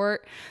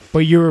passport. But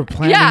you were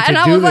planning to do this shit. Yeah,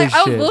 and I was like,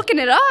 I was looking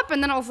it up,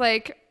 and then I was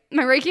like,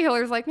 my Reiki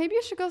healer's like, maybe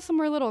you should go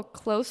somewhere a little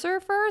closer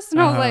first.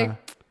 And I was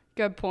like,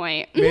 good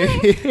point.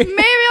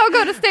 Maybe I'll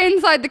go to stay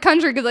inside the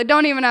country because I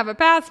don't even have a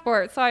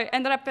passport. So I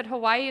ended up at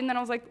Hawaii, and then I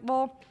was like,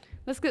 well,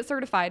 let's get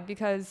certified,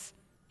 because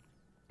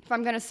if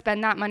I'm going to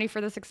spend that money for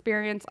this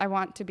experience, I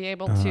want to be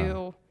able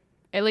to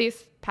at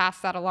least pass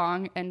that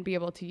along and be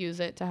able to use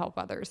it to help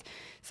others.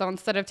 So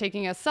instead of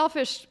taking a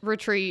selfish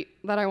retreat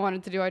that I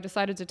wanted to do, I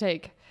decided to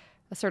take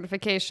a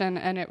certification,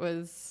 and it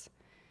was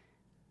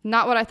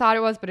not what I thought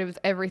it was, but it was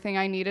everything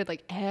I needed,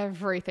 like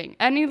everything.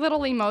 Any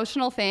little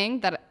emotional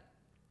thing that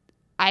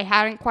I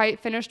hadn't quite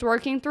finished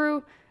working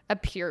through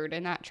appeared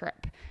in that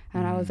trip,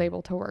 and I was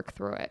able to work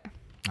through it.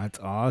 That's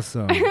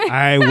awesome.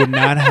 I would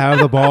not have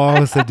the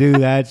balls to do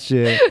that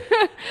shit.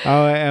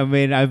 I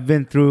mean, I've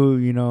been through,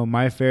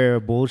 my fair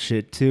of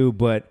bullshit too,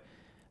 but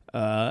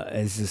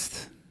it's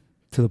just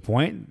to the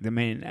point. I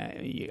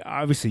mean,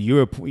 obviously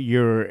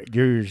you're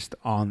just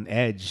on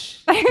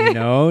edge,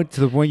 to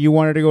the point you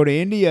wanted to go to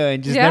India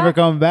and just never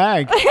come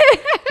back.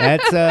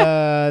 That's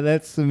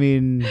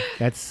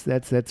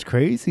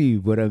crazy.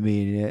 But I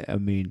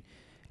mean,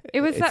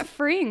 it was that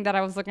freeing that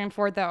I was looking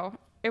for, though.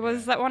 It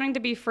was that wanting to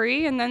be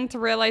free, and then to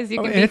realize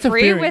you can be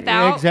free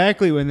without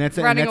exactly. When that's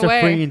running a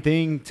away. freeing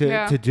thing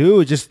to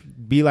do. Just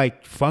be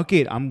like, fuck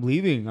it, I'm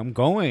leaving, I'm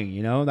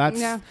going.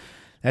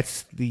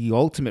 That's the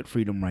ultimate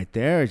freedom right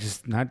there.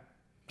 Just not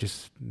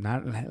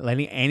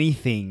letting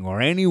anything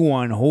or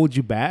anyone hold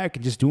you back,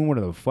 and just doing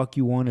whatever the fuck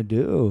you want to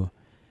do.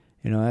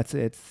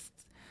 It's.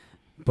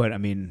 But I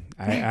mean,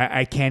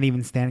 I can't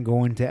even stand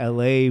going to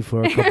LA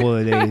for a couple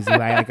of days.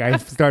 I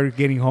started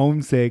getting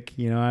homesick.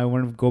 I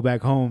want to go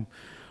back home.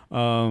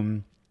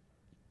 So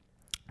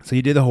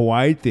you did the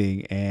Hawaii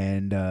thing,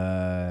 and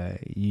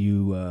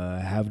you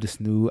have this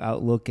new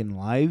outlook in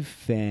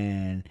life,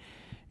 and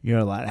you're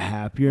a lot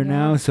happier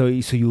now. So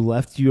you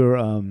left your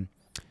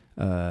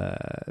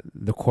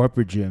the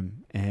corporate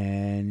gym,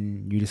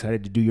 and you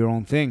decided to do your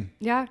own thing.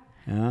 Yeah.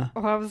 Yeah.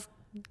 Well,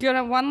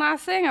 one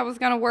last thing. I was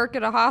gonna work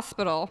at a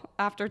hospital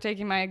after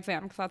taking my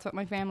exam, because that's what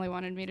my family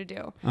wanted me to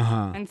do.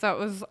 And so it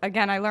was,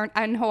 again, I learned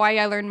in Hawaii.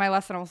 I learned my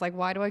lesson. I was like,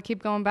 why do I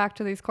keep going back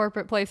to these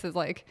corporate places?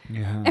 Like,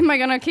 am I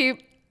gonna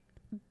keep?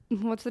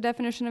 What's the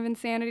definition of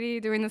insanity?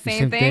 Doing the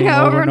same thing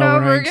over and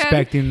over again,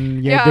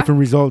 expecting different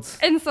results.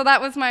 And so that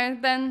was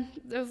then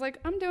it was like,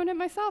 I'm doing it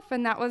myself.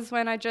 And that was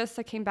when I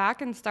came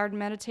back and started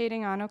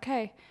meditating on,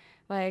 okay,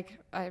 like,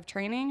 I have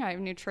training, I have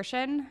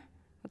nutrition.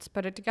 Let's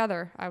put it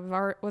together. I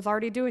was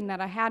already doing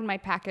that. I had my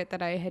packet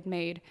that I had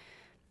made,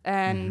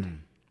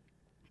 and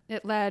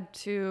it led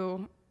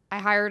to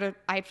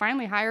I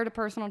finally hired a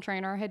personal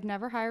trainer. I had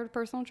never hired a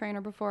personal trainer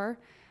before.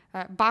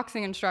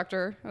 Boxing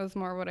instructor was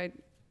more what I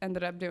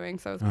ended up doing.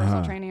 So it was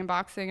personal training and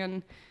boxing,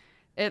 and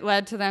it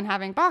led to then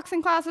having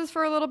boxing classes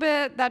for a little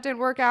bit. That didn't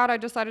work out. I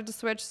decided to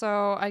switch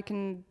so I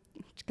can,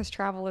 because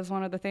travel is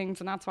one of the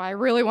things, and that's why I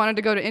really wanted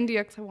to go to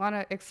India, because I want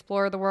to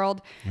explore the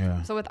world.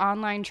 Yeah. So with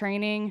online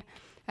training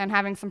and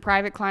having some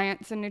private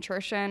clients in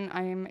nutrition,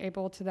 I am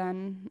able to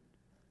then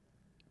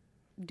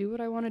do what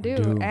I want to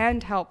do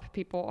and help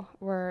people,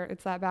 where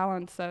it's that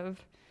balance of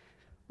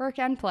work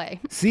and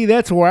play. See,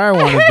 that's where I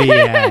want to be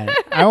at.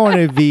 I want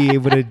to be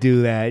able to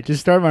do that.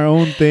 Just start my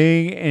own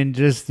thing and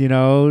just,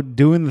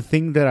 doing the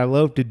thing that I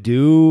love to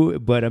do.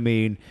 But I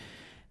mean,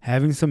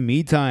 having some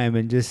me time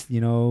and just,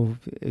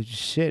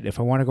 shit, if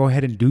I want to go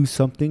ahead and do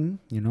something,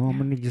 I'm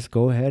going to just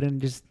go ahead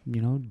and just,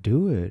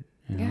 do it,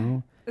 you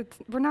know?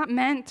 We're not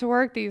meant to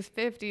work these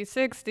 50,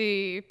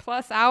 60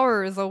 plus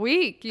hours a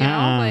week,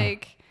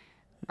 like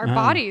our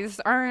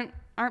bodies aren't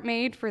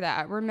made for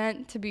that. We're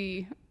meant to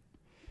be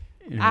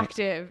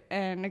active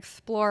and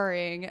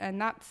exploring,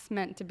 and that's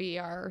meant to be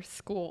our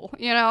school,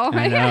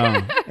 I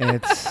know.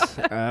 It's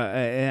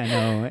I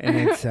know,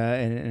 and it's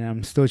and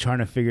I'm still trying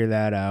to figure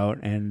that out,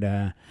 and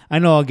I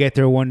know I'll get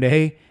there one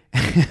day.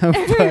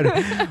 But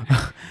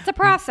it's a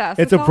process.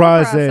 It's a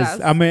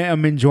process.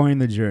 I'm enjoying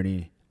the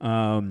journey.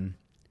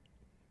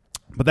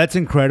 But that's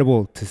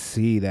incredible to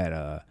see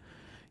that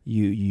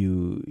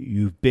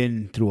you've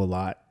been through a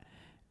lot,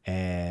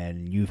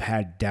 and you've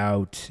had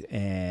doubt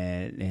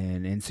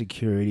and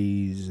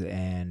insecurities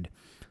and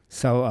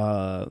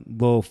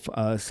low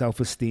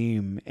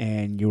self-esteem,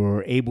 and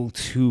you're able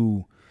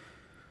to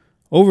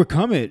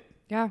overcome it.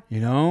 Yeah.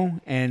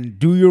 And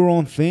do your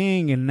own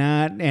thing,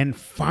 and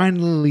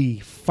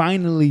finally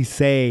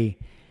say,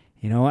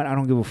 you know what? I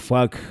don't give a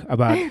fuck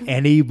about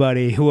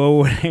anybody.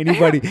 Well,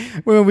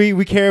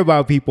 we care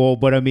about people,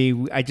 but I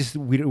mean,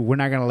 we're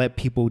not gonna let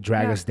people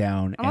drag us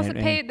down. Unless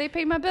they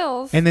pay my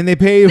bills, and then they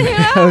pay.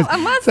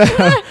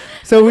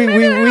 So we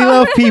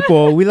love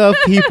people. We love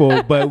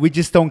people, but we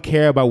just don't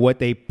care about what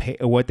they pay,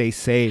 or what they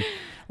say,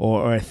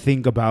 or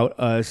think about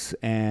us,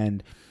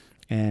 and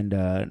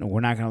we're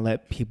not gonna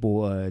let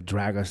people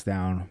drag us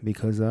down,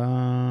 because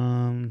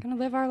gonna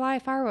live our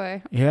life our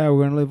way. Yeah,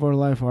 we're gonna live our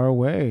life our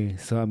way.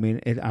 So I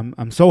mean,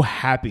 I'm so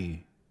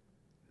happy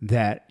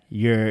that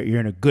you're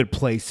in a good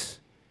place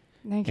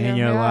in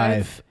your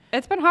life.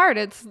 It's been hard.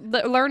 It's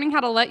learning how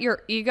to let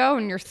your ego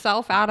and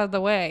yourself out of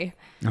the way.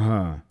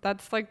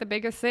 That's like the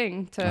biggest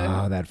thing.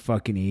 That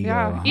fucking ego.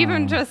 Yeah,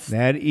 even just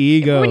that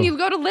ego. When you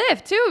go to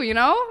lift too,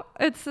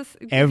 it's just,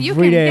 every you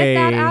can day,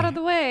 get that out of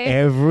the way.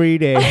 Every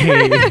day.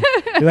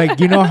 Like,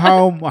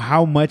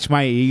 how much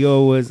my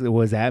ego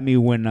was at me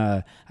when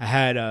I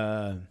had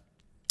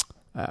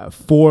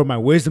 4 of my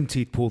wisdom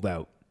teeth pulled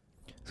out.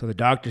 So the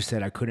doctor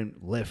said I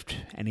couldn't lift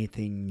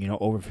anything,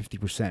 over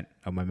 50%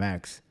 of my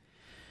max.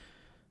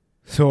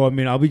 So, I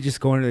mean, I'll be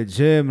just going to the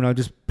gym and I'll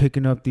just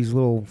picking up these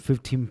little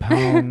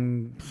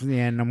 15-pound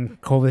and I'm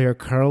over here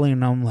curling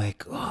and I'm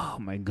like, oh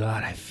my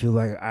God, I feel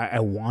like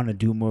I want to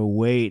do more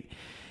weight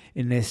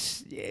in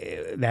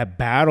that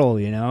battle,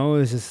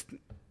 It's just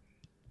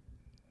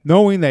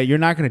knowing that you're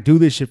not going to do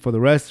this shit for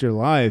the rest of your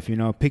life,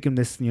 picking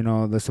this,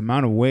 this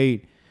amount of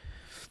weight.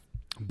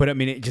 But I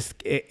mean,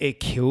 it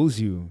kills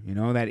you,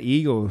 that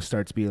ego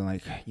starts being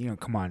like,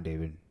 come on,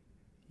 David,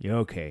 you're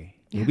okay.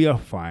 You'll be all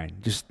fine.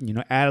 Just,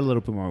 add a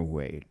little bit more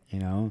weight,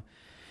 and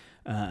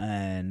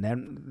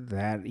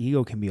that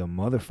ego can be a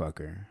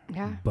motherfucker.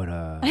 Yeah. But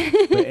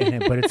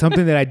it's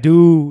something that I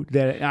do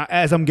that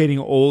as I'm getting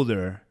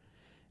older,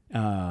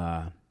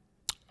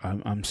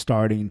 I'm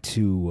starting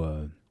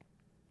to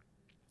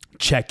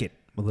check it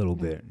a little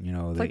bit,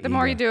 It's like the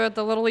more you do it,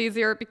 the little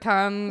easier it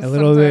becomes. A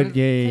little bit,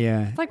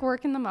 yeah. It's like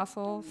working the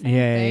muscles.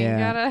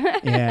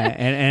 Yeah.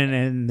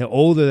 And the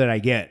older that I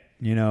get,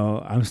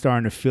 I'm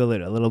starting to feel it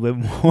a little bit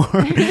more.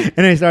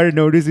 And I started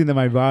noticing that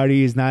my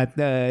body is not,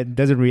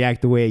 doesn't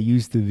react the way it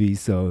used to be.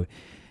 So,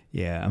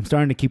 yeah, I'm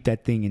starting to keep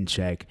that thing in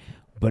check.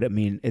 But I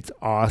mean, it's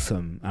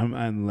awesome.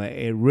 I'm like,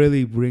 it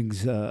really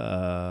brings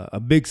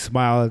a big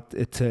smile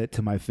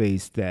to my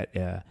face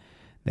that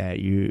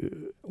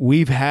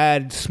we've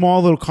had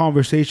small little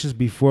conversations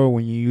before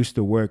when you used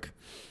to work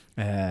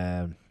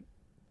at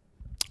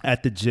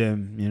the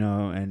gym,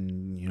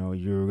 and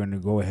you're gonna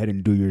go ahead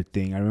and do your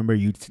thing. I remember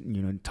you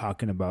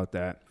talking about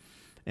that,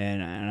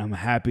 and I'm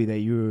happy that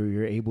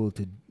you're able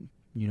to,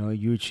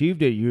 you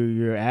achieved it.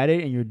 You're at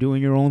it and you're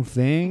doing your own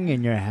thing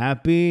and you're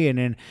happy. And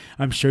then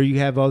I'm sure you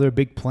have other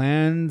big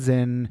plans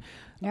and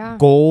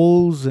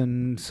goals,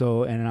 and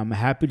I'm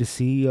happy to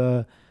see.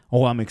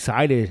 I'm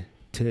excited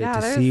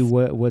to see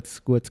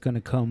what's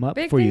gonna come up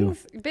for you.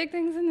 Big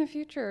things in the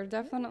future,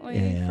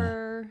 definitely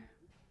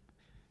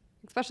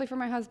especially for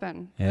my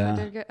husband.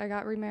 Yeah, I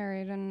got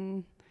remarried,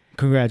 and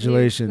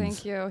congratulations.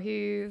 Thank you.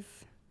 He's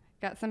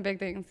got some big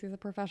things. He's a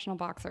professional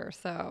boxer,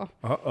 so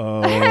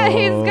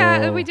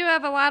we do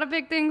have a lot of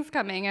big things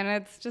coming, and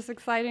it's just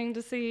exciting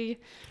to see.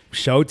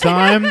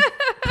 Showtime,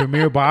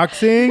 Premier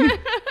Boxing.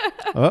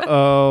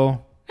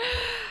 That's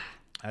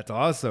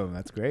awesome.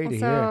 That's great to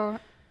hear.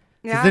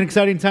 Yeah. It's an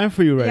exciting time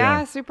for you right now.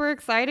 Yeah, super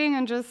exciting,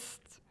 and just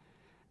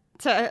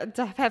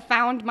to have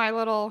found my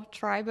little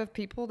tribe of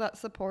people that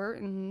support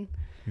and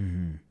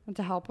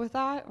to help with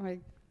that.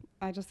 Like,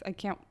 I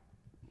can't.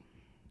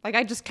 Like,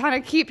 I just kind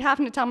of keep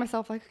having to tell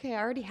myself, like, okay, I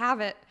already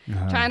have it.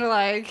 Trying to,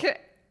 like,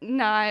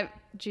 not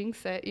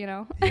jinx it,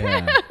 Yeah,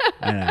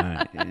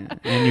 I know.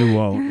 And you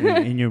won't.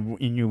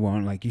 And you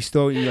won't. Like, you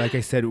still, like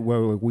I said,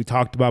 we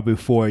talked about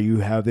before, you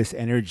have this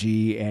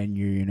energy and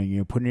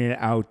you're putting it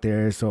out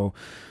there. So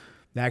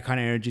that kind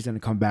of energy is going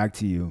to come back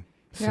to you.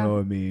 Yeah. So,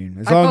 I mean,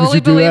 as long as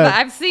you do that.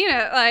 I've seen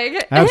it.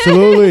 Like,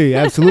 absolutely.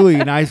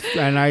 And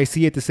I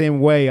see it the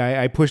same way.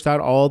 I pushed out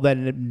all that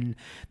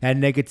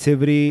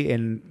negativity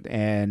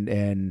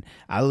and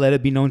I let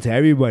it be known to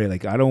everybody.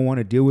 Like, I don't want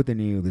to deal with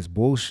any of this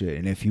bullshit.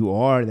 And if you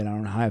are, then I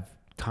don't have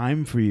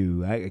time for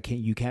you.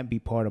 You can't be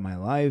part of my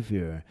life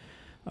here.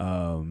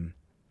 Ever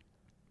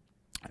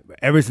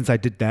since I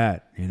did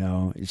that,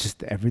 it's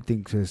just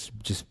everything just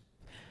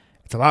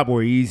it's a lot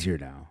more easier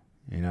now.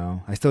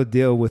 I still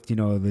deal with,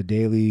 the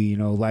daily,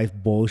 life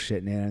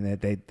bullshit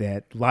and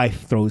that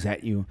life throws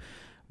at you,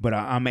 but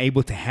I'm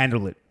able to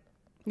handle it.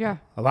 Yeah.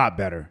 A lot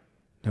better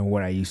than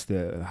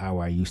how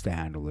I used to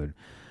handle it.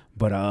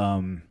 But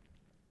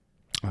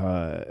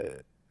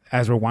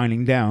as we're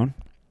winding down,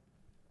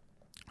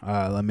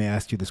 let me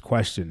ask you this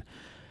question.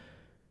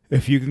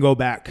 If you can go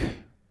back,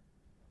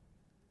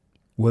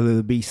 will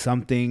it be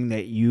something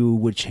that you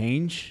would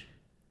change,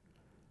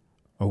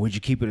 or would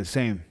you keep it the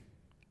same?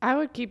 I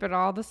would keep it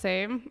all the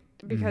same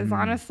because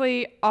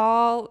honestly,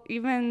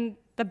 even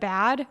the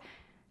bad,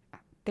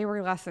 they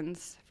were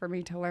lessons for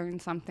me to learn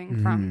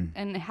something from.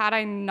 And had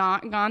I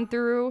not gone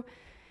through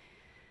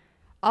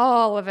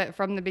all of it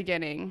from the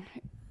beginning,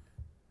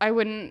 I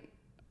wouldn't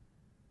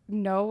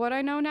know what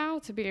I know now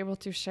to be able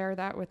to share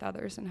that with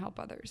others and help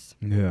others.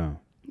 Yeah.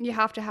 You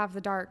have to have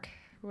the dark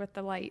with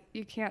the light.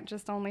 You can't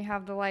just only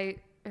have the light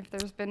if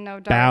there's been no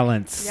dark.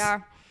 Balance.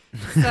 Yeah.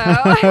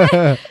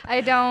 So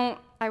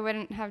I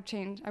wouldn't have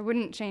changed. I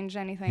wouldn't change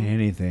anything.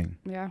 Anything.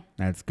 Yeah.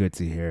 That's good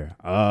to hear.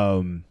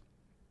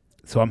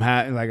 So I'm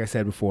like I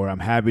said before, I'm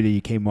happy that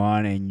you came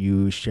on and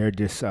you shared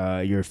this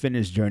your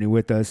fitness journey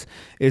with us.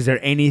 Is there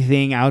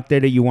anything out there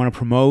that you want to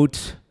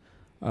promote?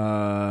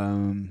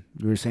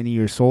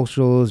 Your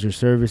socials, your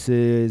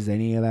services,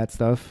 any of that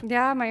stuff?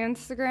 Yeah, my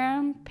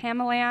Instagram,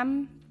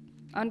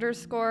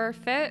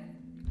 Pamalam_fit.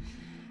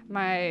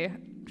 My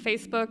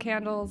Facebook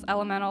handle's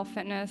Elemental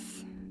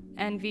Fitness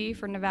NV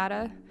for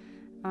Nevada.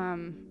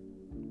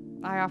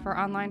 I offer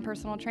online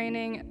personal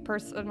training,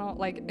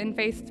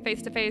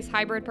 face-to-face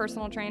hybrid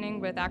personal training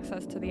with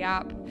access to the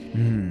app,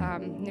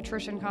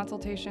 nutrition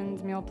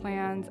consultations, meal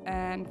plans,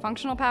 and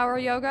functional power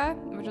yoga,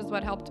 which is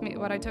what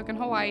I took in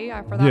Hawaii.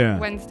 I offer that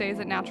Wednesdays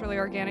at Naturally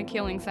Organic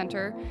Healing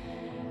Center.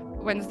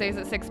 Wednesdays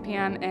at 6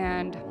 p.m.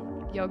 and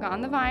Yoga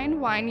on the Vine,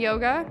 Wine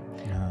Yoga.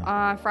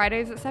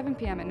 Fridays at 7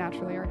 p.m. at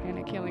Naturally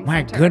Organic Healing My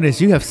Center.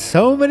 goodness, you have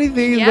so many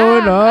things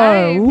going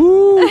on.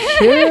 Woo,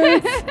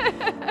 shit.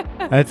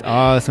 That's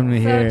awesome to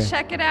hear. So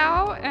check it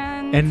out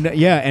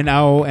and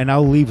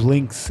I'll leave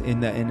links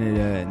in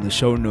the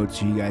show notes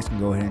so you guys can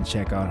go ahead and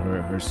check out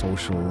her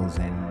socials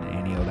and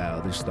any of that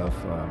other stuff.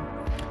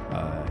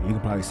 You can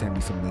probably send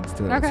me some links to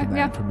some of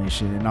that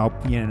information, and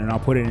I'll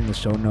put it in the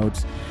show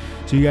notes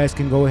so you guys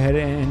can go ahead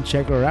and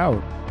check her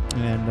out.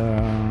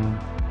 And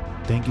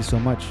thank you so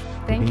much.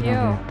 Thank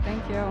you.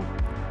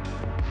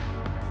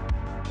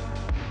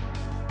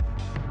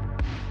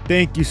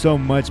 Thank you so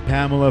much,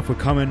 Pamela, for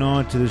coming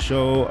on to the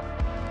show.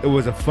 It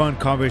was a fun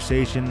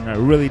conversation. I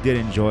really did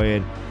enjoy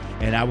it.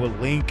 And I will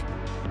link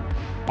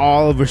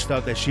all of her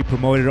stuff that she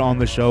promoted on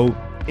the show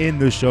in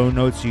the show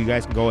notes so you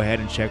guys can go ahead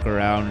and check her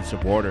out and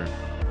support her.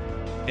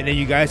 And then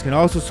you guys can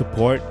also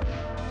support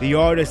the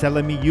artists that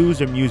let me use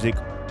their music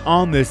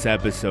on this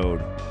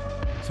episode.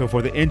 So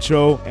for the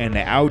intro and the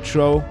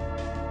outro,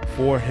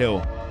 4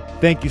 Hill.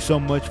 Thank you so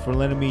much for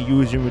letting me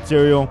use your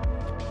material.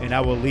 And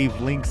I will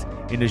leave links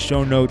in the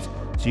show notes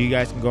so you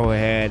guys can go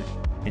ahead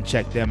and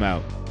check them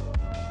out.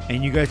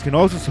 And you guys can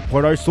also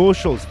support our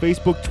socials,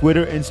 Facebook,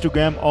 Twitter,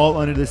 Instagram, all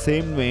under the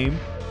same name,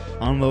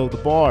 Unload the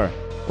Bar.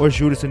 Or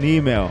shoot us an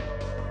email,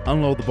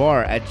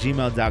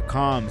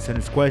 unloadthebar@gmail.com. Send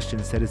us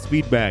questions, send us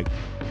feedback.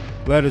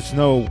 Let us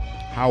know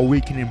how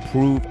we can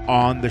improve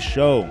on the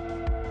show.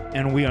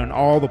 And we are on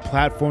all the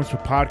platforms for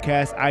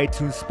podcasts,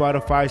 iTunes,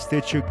 Spotify,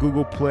 Stitcher,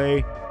 Google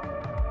Play.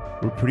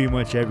 We're pretty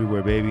much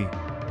everywhere, baby.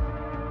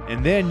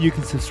 And then you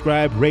can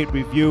subscribe, rate,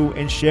 review,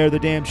 and share the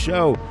damn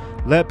show.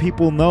 Let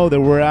people know that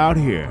we're out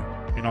here.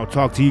 And I'll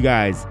talk to you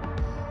guys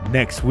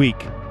next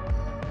week.